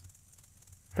is.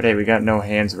 But hey, we got no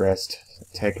hands rest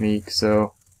technique,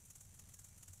 so...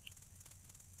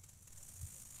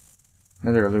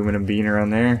 Another aluminum beaner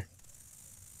on there.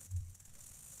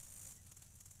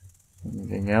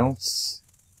 Anything else?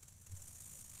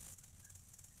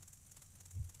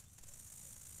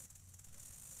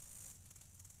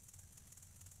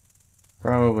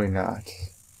 Probably not.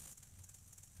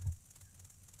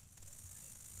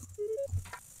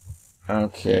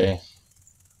 Okay.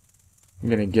 I'm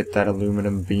gonna get that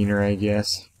aluminum beaner, I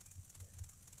guess.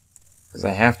 Because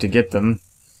I have to get them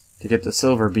to get the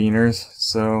silver beaners,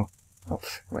 so... Oh,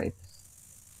 wait.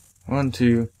 1,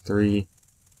 2, 3,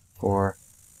 4,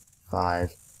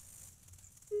 5.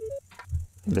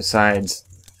 And besides,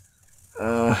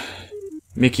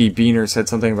 Mickey Beaner said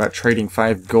something about trading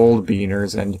 5 gold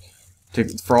beaners, and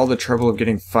for all the trouble of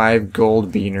getting 5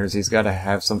 gold beaners, he's got to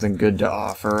have something good to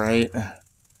offer, right?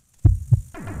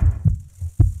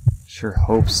 Sure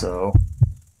hope so.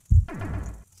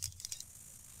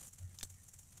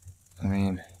 I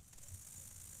mean,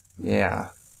 yeah.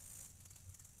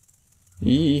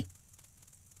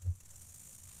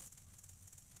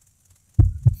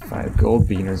 5 gold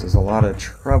beaners is a lot of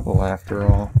trouble after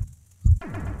all.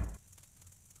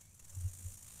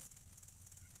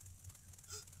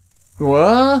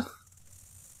 What?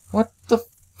 What the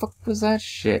fuck was that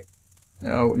shit?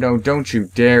 No, no, don't you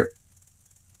dare.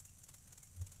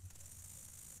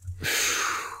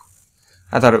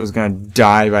 I thought it was gonna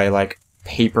die by, like,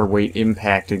 paperweight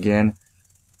impact again.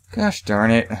 Gosh darn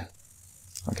it.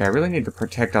 Okay, I really need to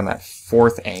protect on that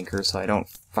 4th anchor so I don't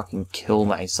fucking kill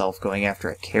myself going after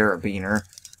a carabiner.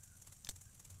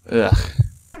 Ugh.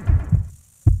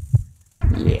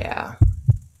 Yeah.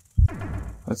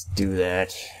 Let's do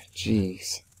that.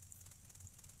 Jeez.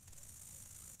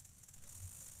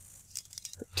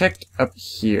 Protect up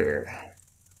here.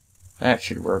 That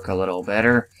should work a little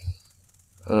better.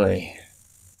 Oy.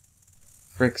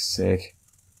 Frick's sake.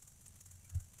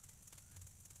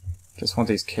 Just want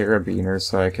these carabiners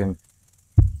so I can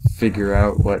figure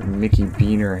out what Mickey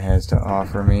Beaner has to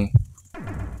offer me.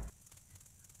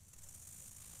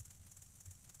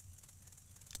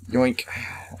 Yoink.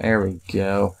 There we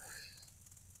go.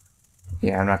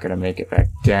 Yeah, I'm not gonna make it back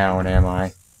down, am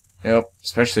I? Nope.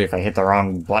 Especially if I hit the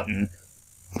wrong button.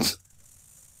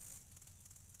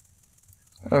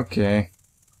 Okay.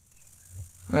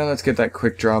 Well, let's get that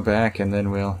quick draw back and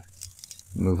then we'll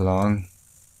move along.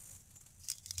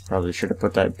 Probably should have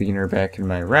put that beaner back in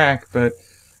my rack, but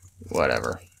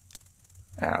whatever.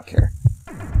 I don't care.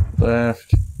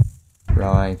 Left,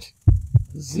 right,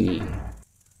 Z.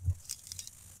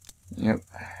 Yep.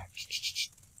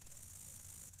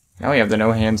 Now we have the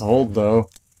no hands hold, though,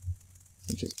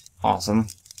 which is awesome.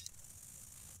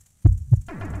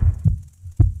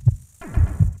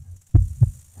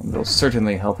 And will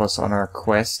certainly help us on our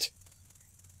quest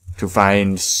to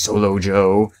find Solo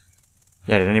Joe.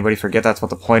 Yeah, did anybody forget that's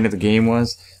what the point of the game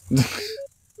was?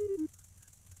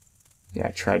 Yeah,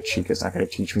 I tried Chica's not going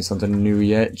to teach me something new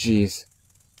yet. Jeez.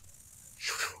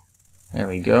 There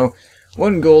we go.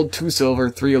 1 gold, 2 silver,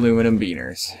 3 aluminum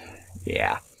beaners.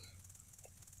 Yeah.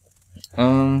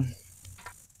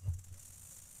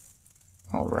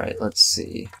 Alright, let's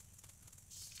see.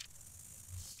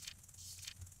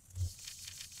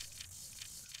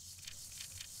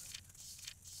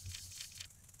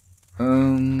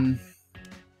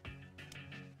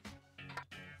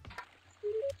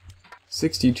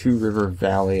 62 River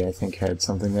Valley, I think, had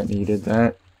something that needed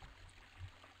that.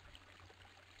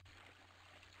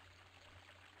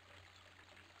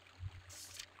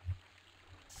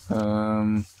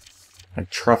 A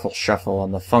truffle shuffle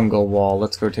on the fungal wall.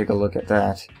 Let's go take a look at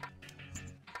that.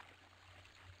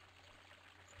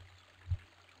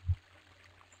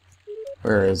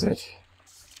 Where is it?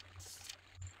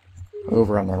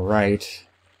 Over on the right.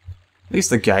 At least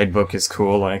the guidebook is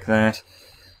cool like that.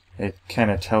 It kind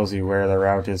of tells you where the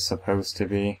route is supposed to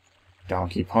be.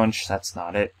 Donkey Punch, that's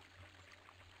not it.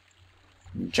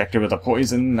 Injected with a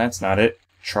poison, that's not it.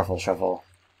 Truffle Shuffle.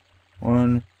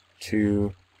 1,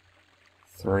 2,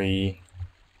 3,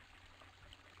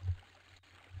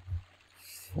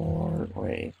 4,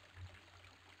 wait.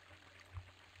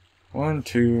 1,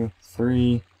 2,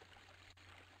 3.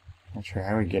 Not sure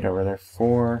how we get over there.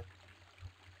 4,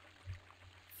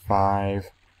 5,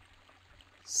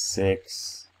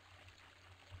 6.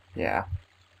 Yeah.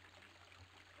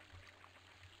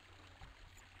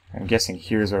 I'm guessing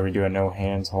here's where we do a no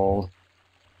hands hold.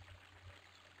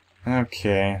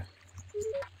 Okay.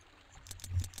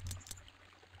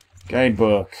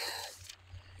 Guidebook.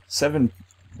 7.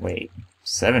 Wait.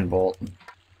 7 bolt.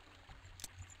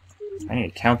 I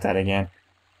need to count that again.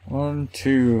 1,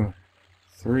 2,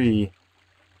 3,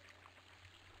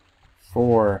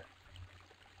 4,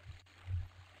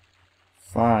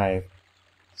 5,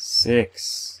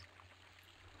 6.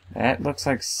 That looks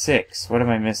like 6. What am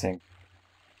I missing?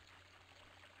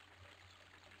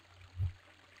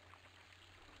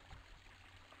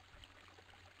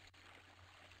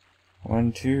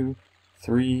 One, 2,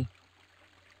 3,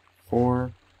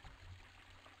 4,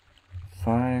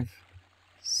 5,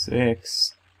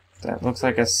 6. That looks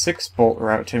like a 6-bolt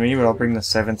route to me, but I'll bring the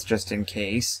 7th just in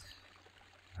case.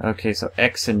 Okay, so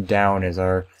X and down is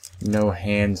our no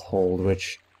hands hold,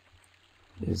 which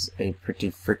is a pretty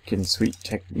frickin' sweet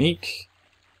technique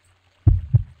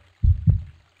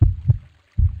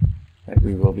that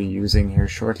we will be using here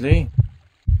shortly.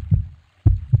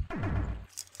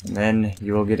 And then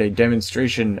you will get a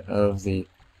demonstration of the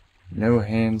no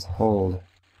hands hold.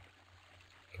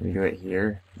 Can we do it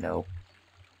here? No.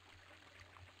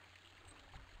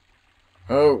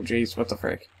 Oh, jeez, what the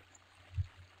frick?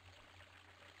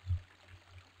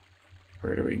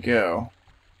 Where do we go?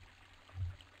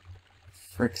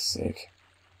 Frick's sake.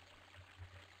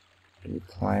 Do we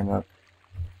climb up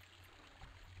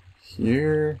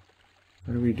here?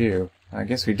 What do we do? I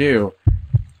guess we do.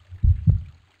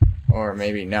 Or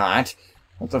maybe not.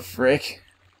 What the frick?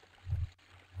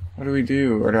 What do we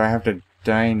do? Or do I have to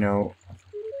dino?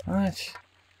 What?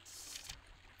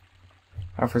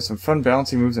 For some fun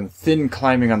balancing moves and thin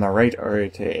climbing on the right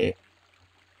arete.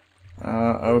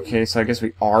 Okay, so I guess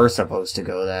we are supposed to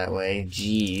go that way.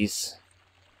 Jeez.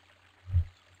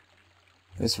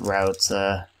 This route's,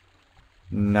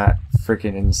 not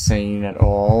freaking insane at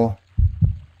all.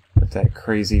 With that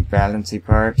crazy balancy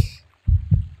part.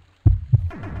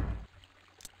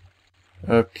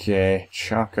 Okay,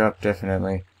 chalk up,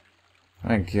 definitely.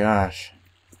 My gosh.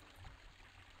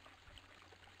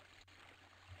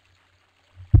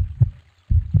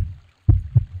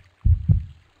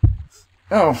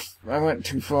 Oh, I went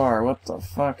too far. What the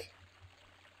fuck?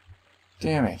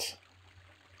 Damn it.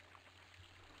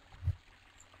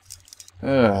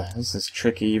 This is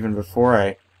tricky even before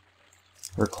I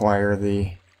require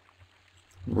the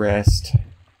rest.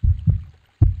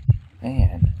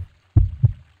 Man.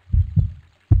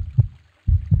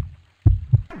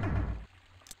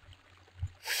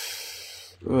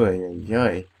 Oy, oy,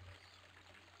 oy.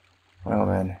 Well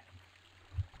then.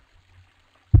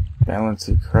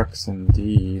 Balancy crux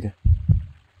indeed.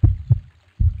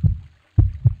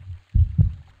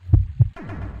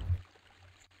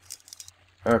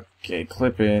 Okay,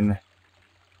 clip in.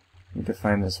 Need to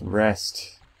find this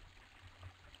rest.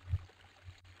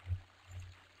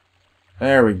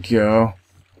 There we go.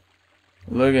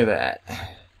 Look at that.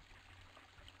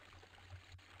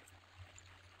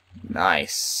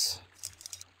 Nice.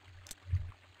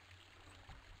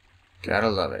 Gotta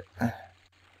love it.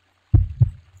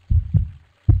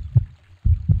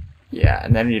 Yeah,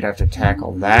 and then you'd have to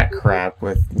tackle that crap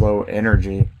with low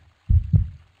energy.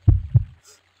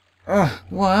 Ugh,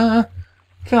 what?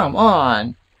 Come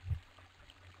on!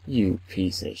 You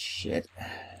piece of shit.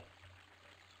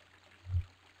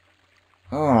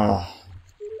 Oh,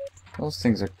 those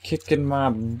things are kicking my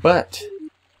butt.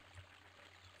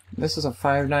 This is a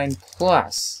 5.9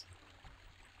 plus.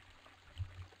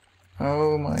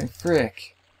 Oh my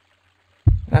frick.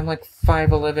 I'm like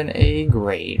 511 A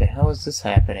grade. How is this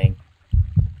happening?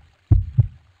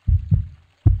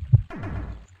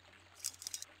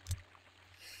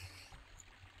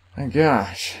 My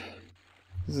gosh.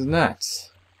 This is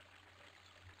nuts.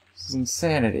 This is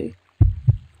insanity.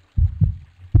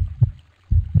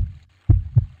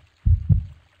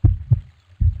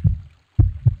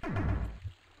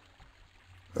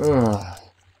 Ugh.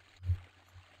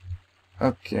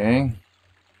 Okay.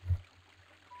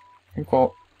 I think,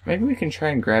 well, maybe we can try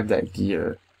and grab that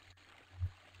gear.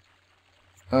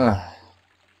 Ugh.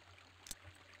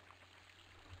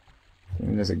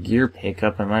 And there's a gear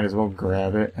pickup, I might as well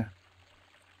grab it.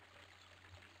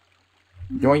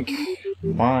 Yoink!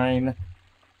 Mine!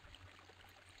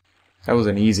 That was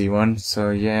an easy one, so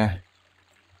yeah.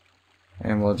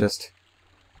 And we'll just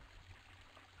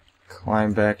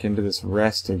climb back into this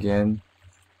rest again.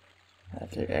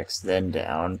 Okay, X then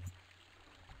down.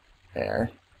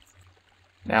 There.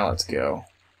 Now let's go.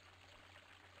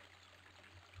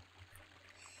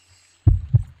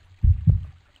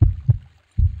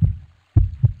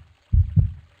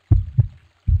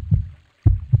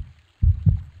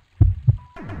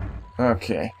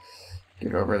 Okay.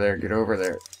 Get over there, get over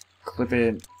there. Clip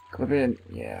in,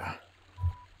 yeah.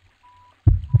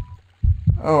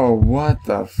 Oh, what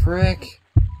the frick?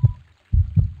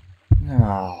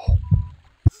 No.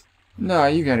 No,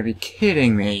 you gotta be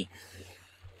kidding me.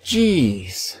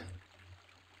 Jeez.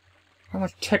 How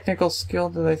much technical skill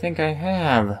do they think I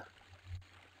have?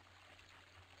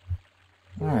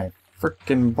 My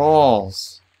frickin'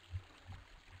 balls.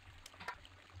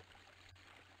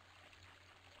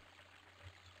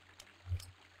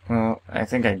 Well, I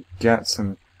think I got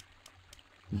some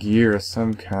gear of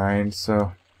some kind,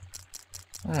 so...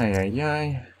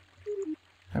 Ay.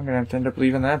 I'm gonna have to end up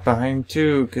leaving that behind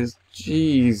too, cause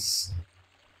jeez.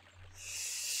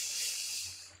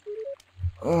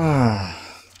 Ugh.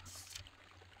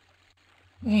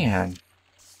 Man.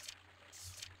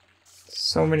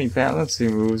 So many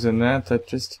balancing moves in that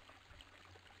just...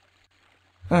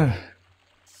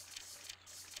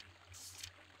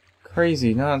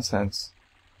 Crazy nonsense.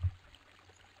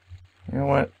 You know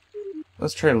what?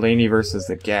 Let's try Lainey versus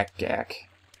the Gak.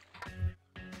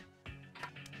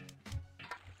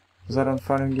 Is that on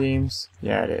Fun and Games?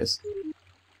 Yeah, it is.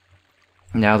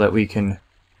 Now that we can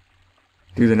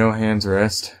do the no hands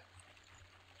rest,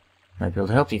 might be able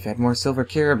to help you if you had more silver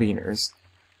carabiners.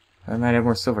 I might have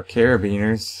more silver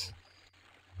carabiners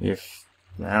if...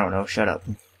 I don't know, shut up.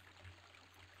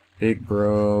 Big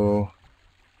bro.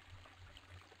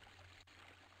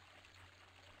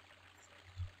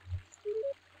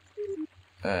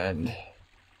 And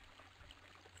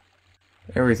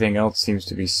everything else seems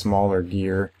to be smaller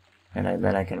gear, and I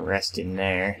bet I can rest in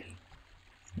there.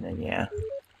 And then, yeah.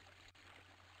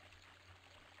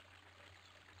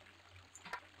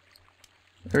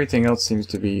 Everything else seems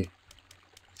to be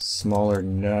smaller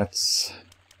nuts.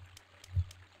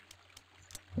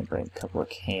 I'll bring a couple of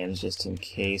cans just in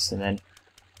case, and then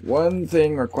one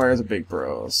thing requires a big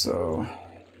bro, so...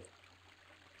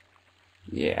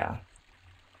 yeah.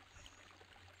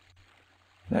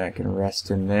 Then I can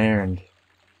rest in there, and...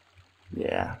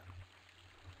 yeah.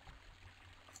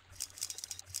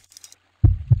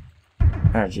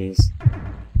 Oh, jeez.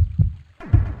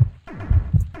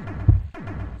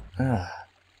 Ah.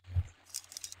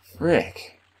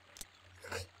 Frick.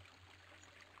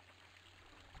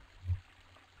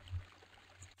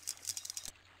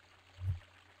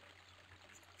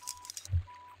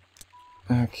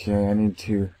 Okay, I need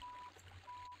to...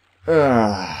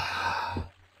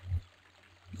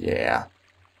 yeah.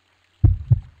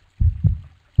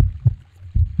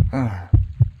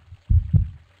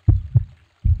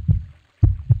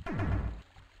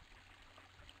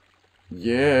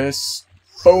 Yes.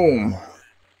 Boom.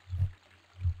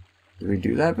 Did we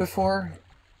do that before?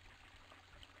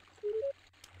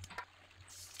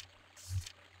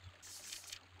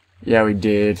 Yeah, we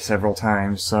did several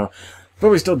times, so... but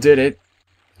we still did it.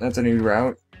 That's a new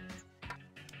route.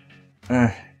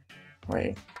 Wait.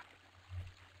 I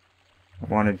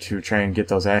wanted to try and get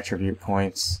those attribute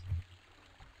points.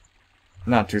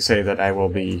 Not to say that I will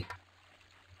be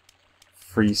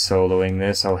free soloing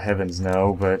this, oh heavens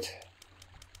no, but...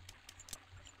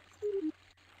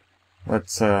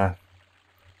 let's,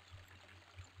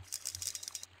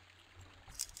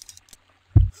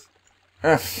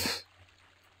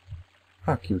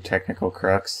 fuck you, technical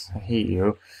crux. I hate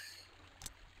you.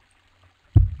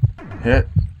 Hit.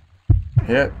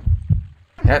 Yeah.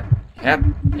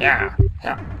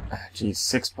 Geez,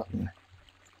 6 button.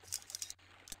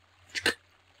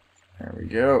 There we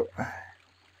go.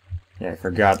 Yeah, I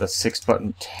forgot the 6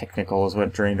 button technical is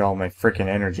what drained all my frickin'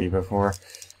 energy before.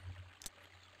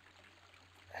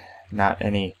 Not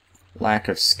any lack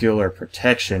of skill or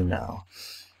protection, no.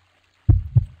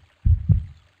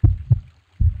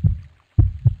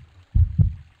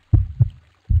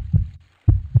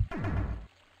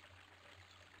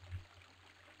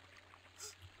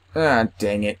 Ah,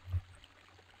 dang it.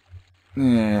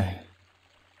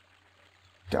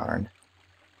 Darn.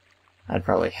 I'd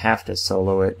probably have to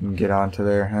solo it and get onto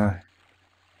there,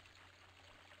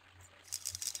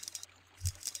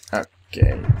 huh?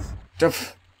 Okay.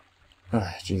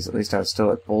 Jeez, at least I was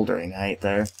still at bouldering height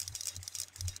there.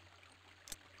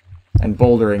 And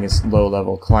bouldering is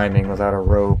low-level climbing without a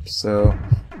rope, so...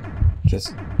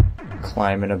 just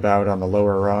climbing about on the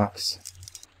lower rocks.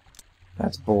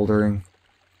 That's bouldering.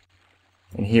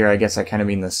 And here, I guess I kind of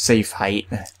mean the safe height.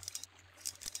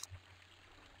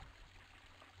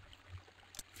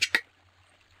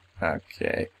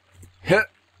 Okay.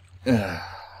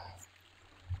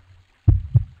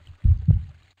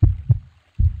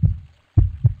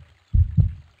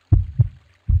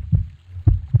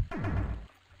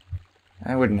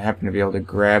 I wouldn't happen to be able to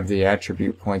grab the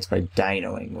attribute points by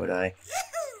dinoing, would I?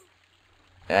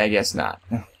 I guess not.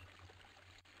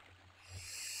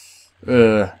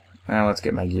 Now let's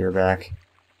get my gear back.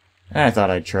 I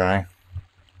thought I'd try.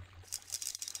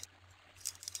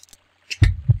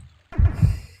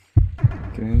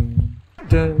 Dun,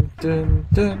 dun, dun,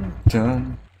 dun,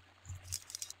 dun.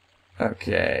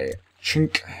 Okay.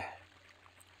 Chink.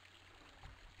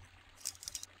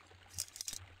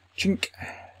 Chink.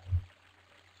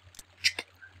 Chink.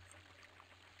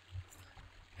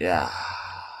 Yeah.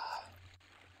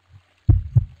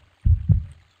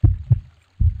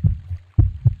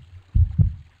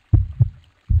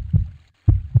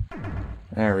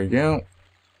 There we go.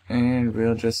 And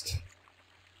we'll just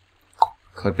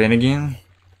clip in again.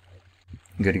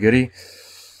 Goody goody.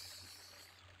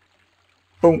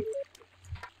 Boom.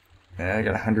 I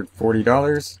got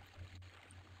 $140.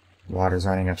 Water's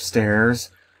running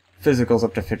upstairs. Physical's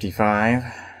up to 55.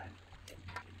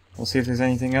 We'll see if there's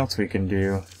anything else we can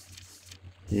do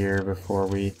here before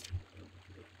we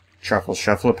truffle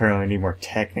shuffle. Apparently we need more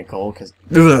technical, because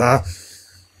those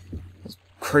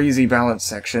crazy balance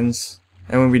sections.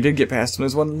 And when we did get past them,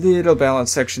 there's one little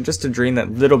balance section just to drain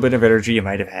that little bit of energy you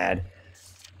might have had.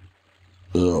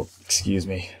 Ugh, excuse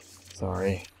me.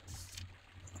 Sorry.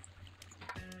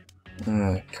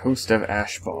 Coast of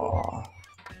Ashbaugh.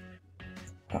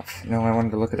 Oh, no, I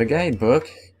wanted to look at the guidebook.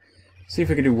 See if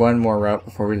we can do one more route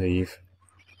before we leave.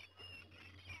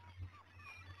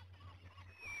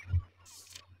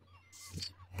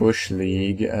 Bush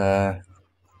League,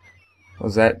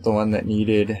 was that the one that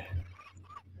needed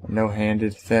a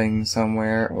no-handed thing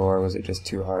somewhere, or was it just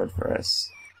too hard for us?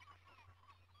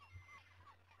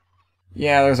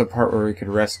 Yeah, there's a part where we could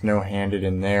rest no-handed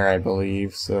in there, I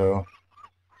believe, so...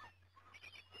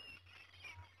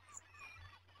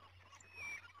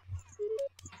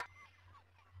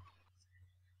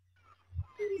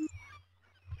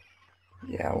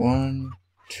 Yeah, 1,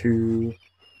 2,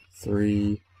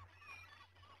 3,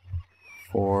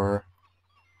 4,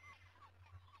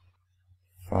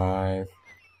 5,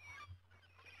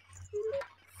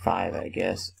 I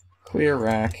guess. Clear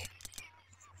rack.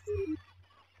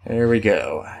 There we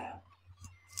go.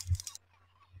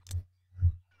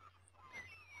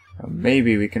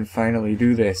 Maybe we can finally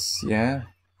do this, yeah?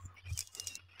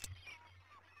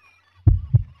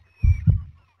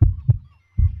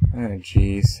 Oh,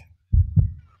 jeez.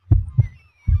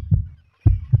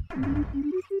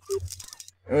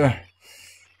 Ugh.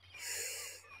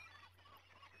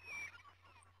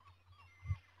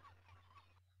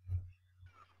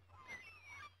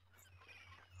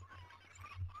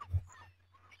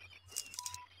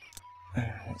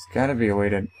 There's gotta be a way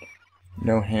to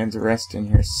no hands rest in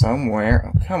here somewhere.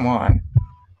 Oh, come on.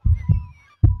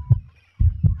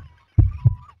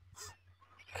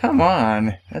 Come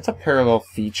on. That's a parallel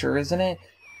feature, isn't it?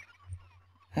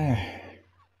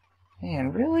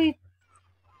 Man, really?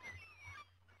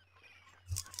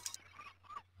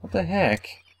 What the heck?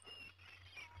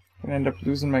 I'm gonna end up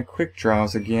losing my quick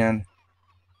draws again.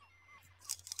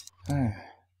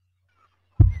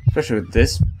 Especially with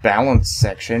this balance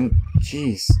section.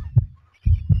 Jeez.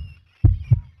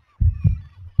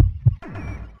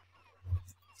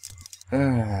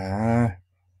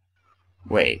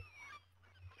 Wait.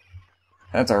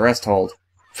 That's a rest hold.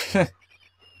 Ay,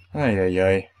 ay,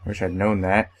 ay. Wish I'd known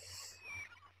that.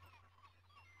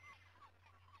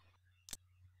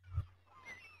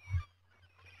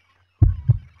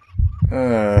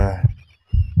 Well,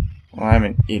 I'm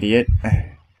an idiot.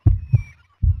 I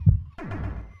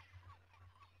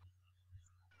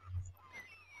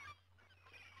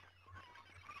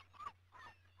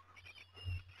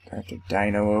have to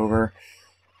dino over.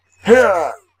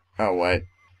 Oh, what?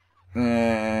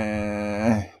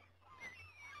 Damn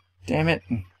it.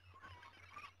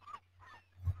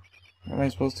 What am I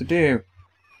supposed to do?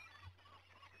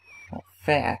 Oh,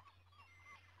 fair.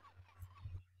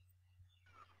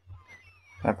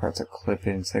 That part's a clip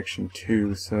in section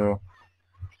 2, so...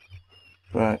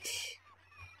 But...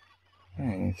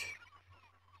 Right.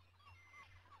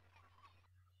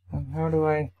 How do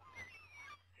I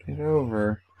get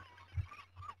over?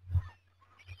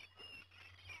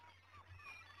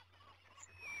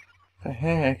 The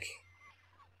heck?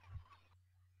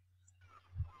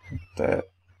 That.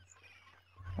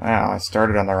 Wow, I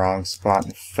started on the wrong spot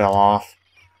and fell off.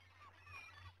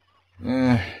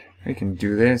 We can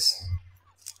do this.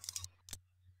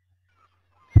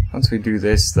 Once we do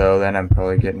this, though, then I'm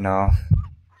probably getting off.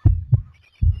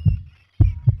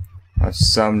 I'll have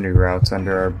some new routes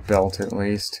under our belt, at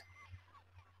least.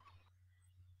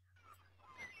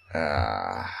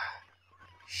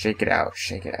 Shake it out,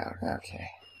 okay.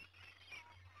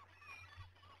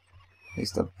 At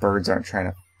least the birds aren't trying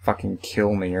to fucking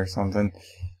kill me or something.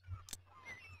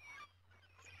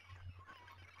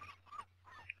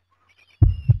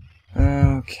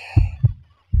 Okay.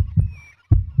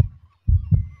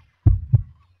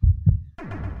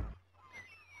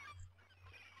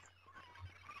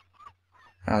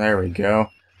 Oh, there we go.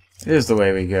 It is the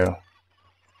way we go.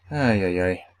 Ay, ay,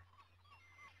 ay.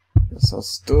 You're so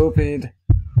stupid.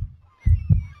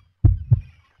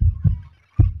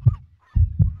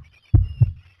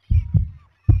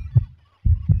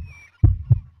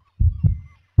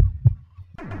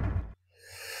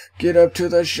 Get up to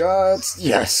the shots!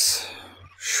 Yes!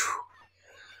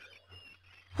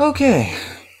 Whew. Okay.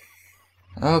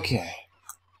 Okay.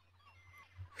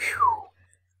 Whew.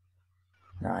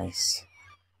 Nice.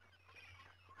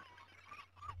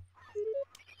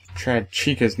 Trad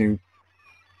Chica's new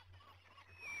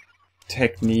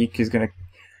technique is gonna...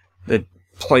 The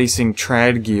placing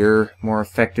trad gear more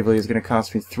effectively is gonna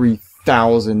cost me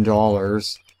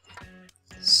 $3,000.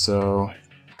 So...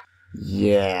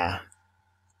 yeah.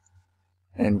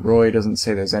 And Roy doesn't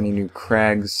say there's any new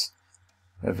crags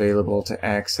available to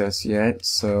access yet,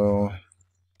 so...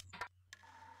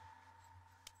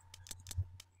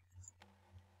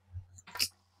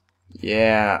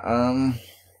 yeah,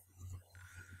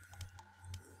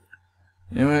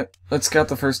 you know what? Let's scout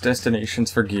the first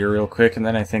destinations for gear real quick, and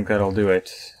then I think that'll do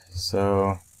it.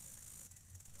 So...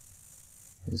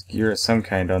 there's gear of some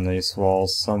kind on these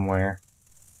walls somewhere.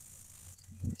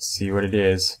 Let's see what it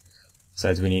is.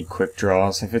 Besides, we need quick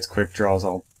draws. If it's quick draws,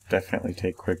 I'll definitely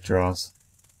take quick draws.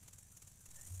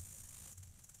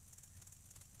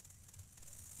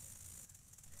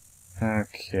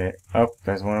 Okay. Oh,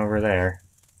 there's one over there.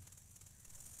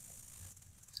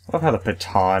 I love how the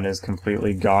baton is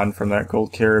completely gone from that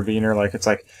gold carabiner. Like, it's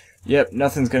like, yep,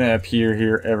 nothing's gonna appear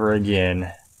here ever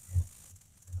again.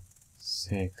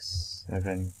 6,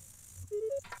 7...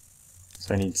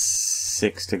 so I need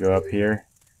 6 to go up here.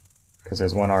 Because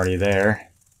there's one already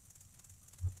there.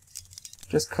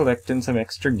 Just collecting some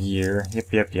extra gear.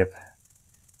 Yep, yep, yep.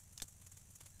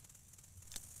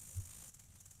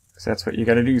 Because that's what you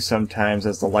gotta do sometimes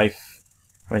as the life...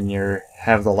 when you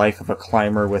have the life of a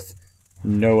climber with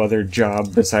no other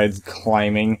job besides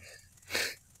climbing.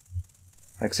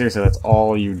 Like, seriously, that's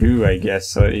all you do, I guess.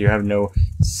 So you have no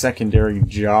secondary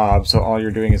job, so all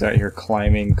you're doing is out here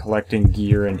climbing, collecting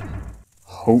gear, and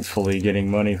hopefully getting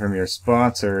money from your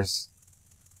sponsors.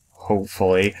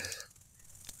 Hopefully.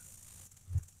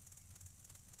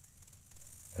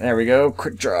 There we go.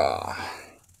 Quick draw.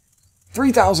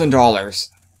 $3,000!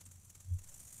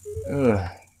 Ugh.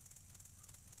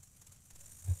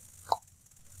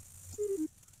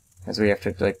 As we have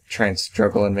to, like, try and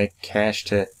struggle and make cash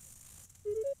to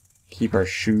keep our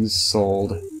shoes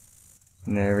sold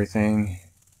and everything.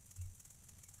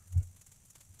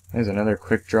 There's another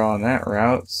quick draw on that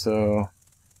route, so...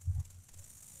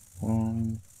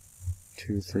 1,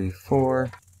 2, 3,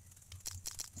 4.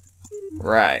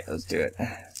 Right, let's do it.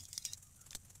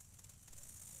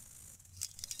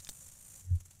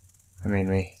 I mean,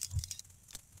 we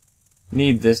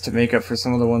need this to make up for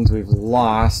some of the ones we've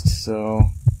lost, so...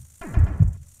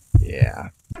 yeah.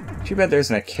 Too bad there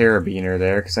isn't a carabiner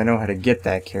there, because I know how to get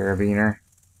that carabiner.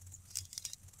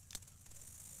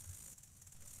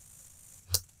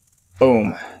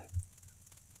 Boom.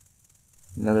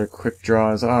 Another quick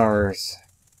draw is ours.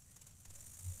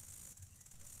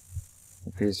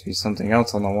 Appears to be something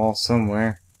else on the wall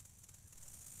somewhere.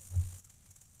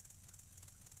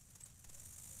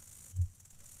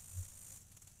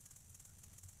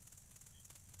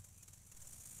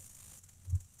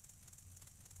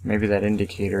 Maybe that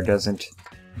indicator doesn't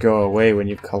go away when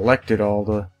you've collected all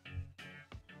the...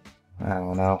 I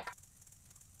don't know.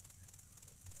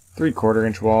 3/4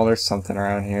 inch wall, there's something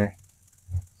around here.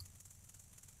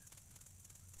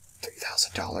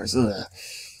 $3,000, ugh.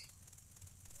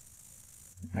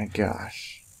 My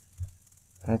gosh.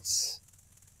 That's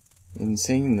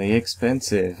insanely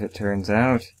expensive, it turns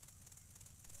out.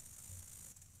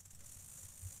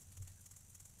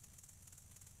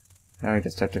 Now I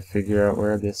just have to figure out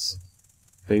where this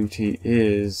booty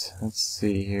is. Let's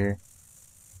see here.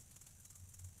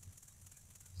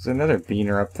 There's another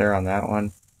beaner up there on that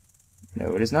one.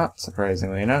 No, it is not,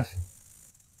 surprisingly enough.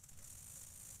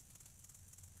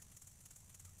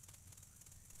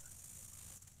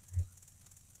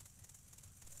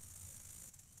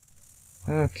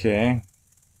 Okay.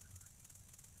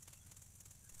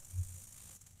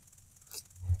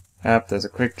 There's a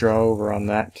quick draw over on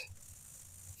that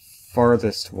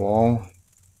farthest wall.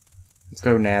 Let's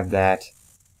go nab that.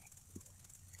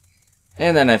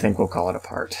 And then I think we'll call it a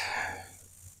part.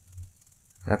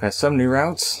 Yep, has some new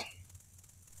routes.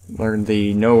 Learn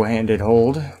the no-handed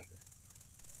hold.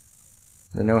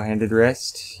 The no-handed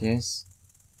rest, yes.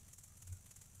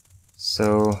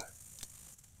 So,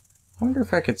 I wonder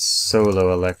if I could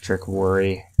solo electric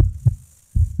worry.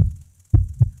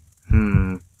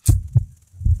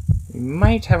 We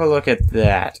might have a look at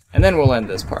that, and then we'll end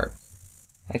this part.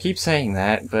 I keep saying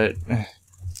that, but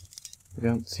we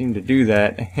don't seem to do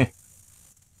that.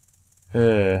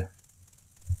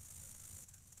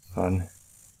 Fun.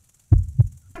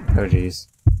 Oh geez.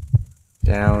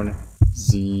 Down,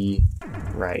 Z,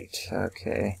 right.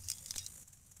 Okay.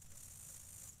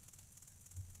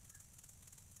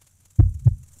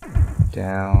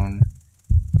 Down,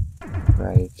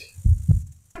 right,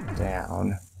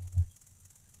 down.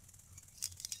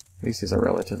 At least these are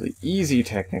relatively easy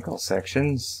technical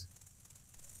sections.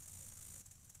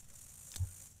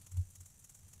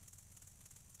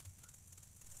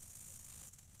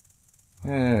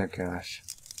 Oh gosh.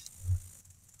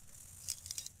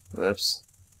 Whoops.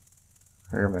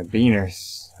 Where are my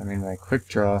beaners? I mean my quick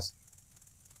draws.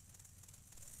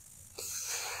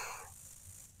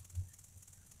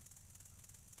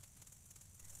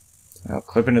 I'll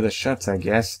clip into the shuts, I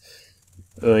guess.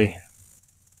 Ugh.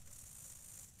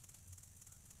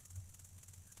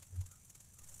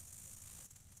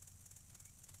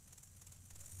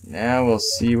 Now we'll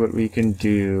see what we can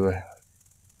do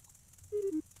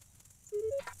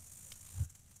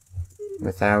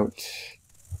without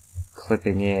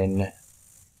clipping in.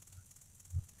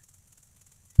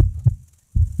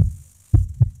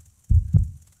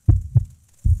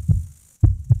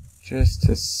 Just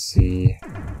to see.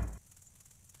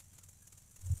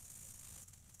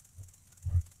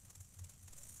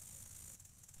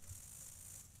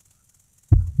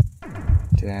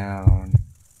 Down,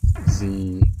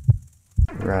 Z,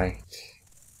 right.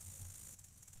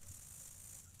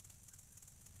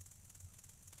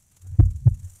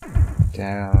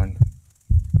 Down,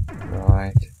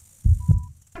 right,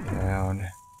 down.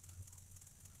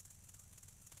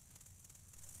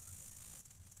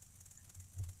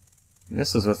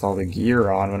 This is with all the gear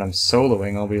on. When I'm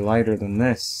soloing, I'll be lighter than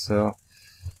this, so...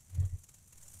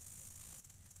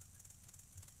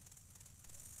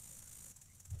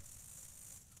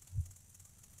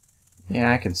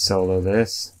 Yeah, I can solo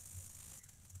this.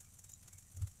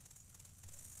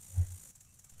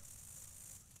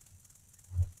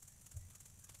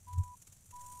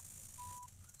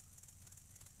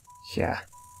 Yeah.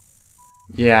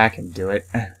 Yeah, I can do it.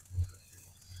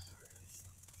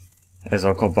 As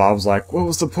Uncle Bob's like, what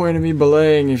was the point of me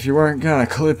belaying if you weren't gonna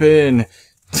clip in?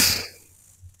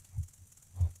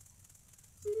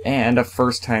 And a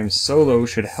first-time solo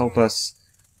should help us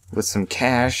with some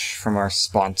cash from our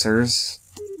sponsors.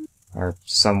 Our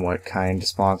somewhat kind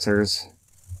sponsors.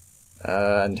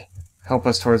 And help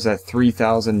us towards that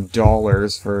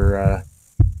 $3,000 for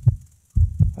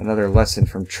another lesson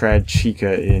from Trad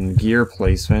Chica in gear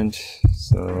placement.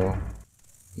 So,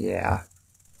 yeah.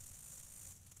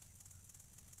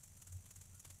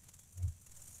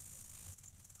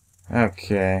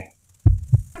 Okay.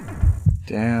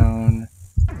 Down,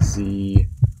 Z,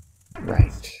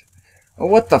 right. Oh,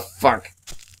 what the fuck?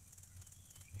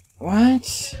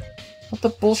 What? What the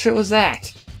bullshit was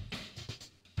that?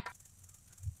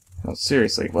 No,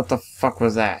 seriously, what the fuck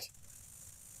was that?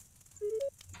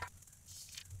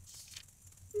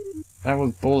 That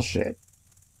was bullshit.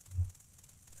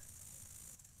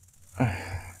 Ay,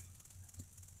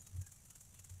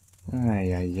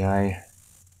 ay, ay.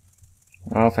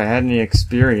 Well, if I had any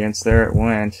experience, there it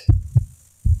went.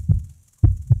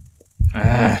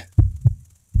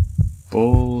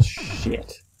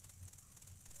 Bullshit.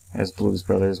 As Blues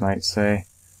Brothers might say.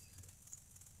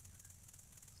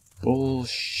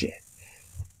 Bullshit.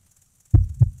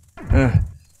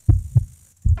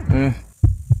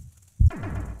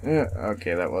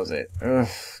 Okay, that was it. Ugh,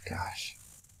 gosh.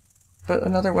 But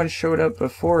another one showed up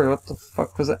before. What the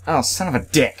fuck was it? Oh, son of a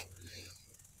dick!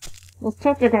 Those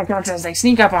technical characters, they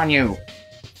sneak up on you!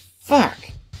 Fuck!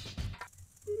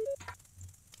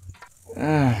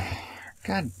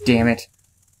 God damn it.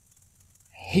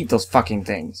 I hate those fucking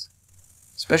things.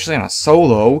 Especially on a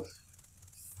solo.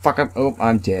 Fuck up. Oh,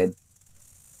 I'm dead.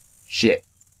 Shit.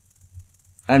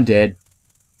 I'm dead.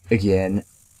 Again.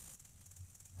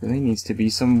 There needs to be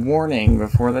some warning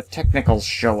before the technicals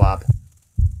show up.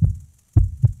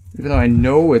 Even though I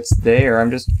know it's there,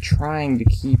 I'm just trying to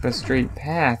keep a straight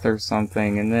path or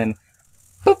something, and then...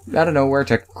 boop, out of nowhere,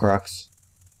 tech crux.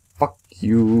 Fuck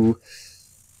you.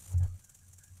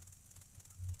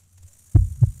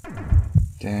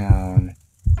 Down.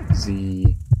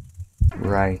 Z.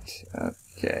 Right.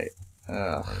 Okay.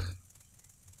 Ugh.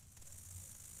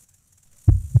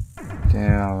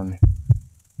 down,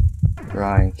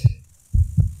 right,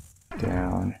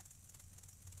 down.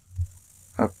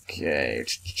 Okay.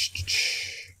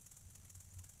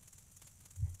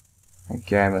 That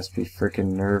guy must be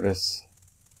freaking nervous.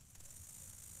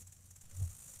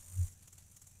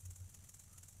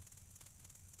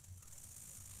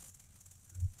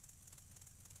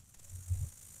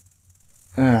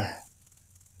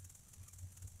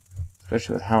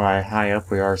 Especially with how high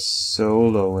up we are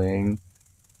soloing.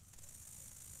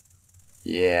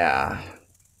 Yeah.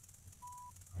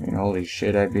 I mean, holy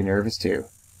shit, I'd be nervous too.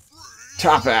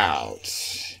 Top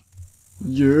out!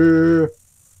 Yeah!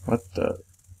 What the?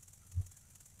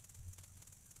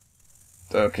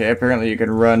 Okay, apparently you can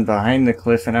run behind the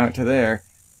cliff and out to there.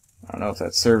 I don't know if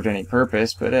that served any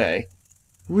purpose, but hey.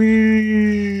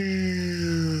 Whee!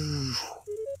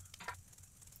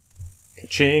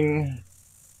 Ka-ching!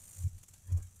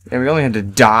 Yeah, we only had to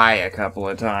die a couple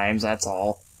of times, that's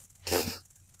all.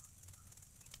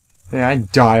 Yeah, I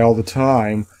die all the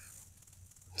time.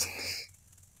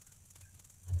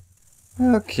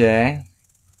 Okay.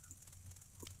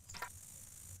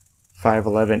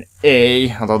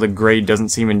 511A, although the grade doesn't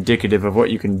seem indicative of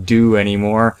what you can do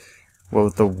anymore. Well,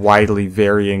 with the widely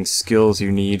varying skills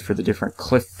you need for the different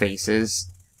cliff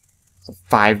faces. So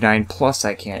 5.9 plus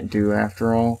I can't do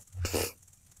after all.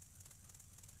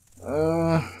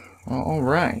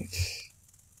 Alright.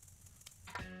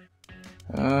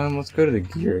 Let's go to the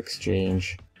gear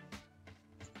exchange.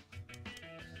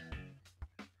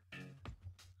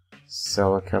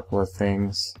 Sell a couple of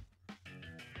things.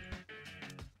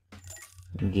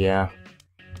 Yeah.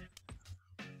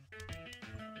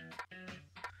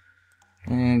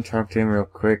 And talk to him real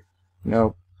quick.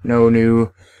 Nope. No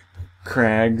new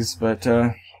Crags, but,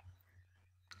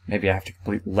 maybe I have to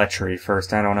complete lechery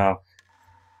first, I don't know.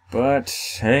 But,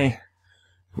 hey,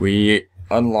 we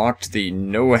unlocked the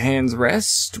No Hands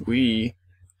Rest, we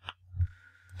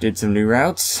did some new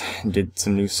routes, did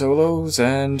some new solos,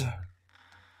 and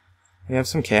we have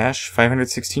some cash,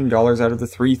 $516 out of the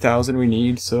 $3,000 we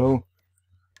need, so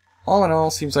all in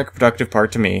all, seems like a productive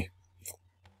part to me.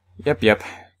 Yep.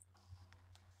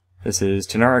 This is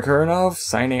Tanara Kuranov,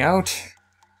 signing out.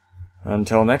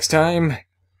 Until next time,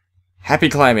 happy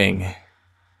climbing!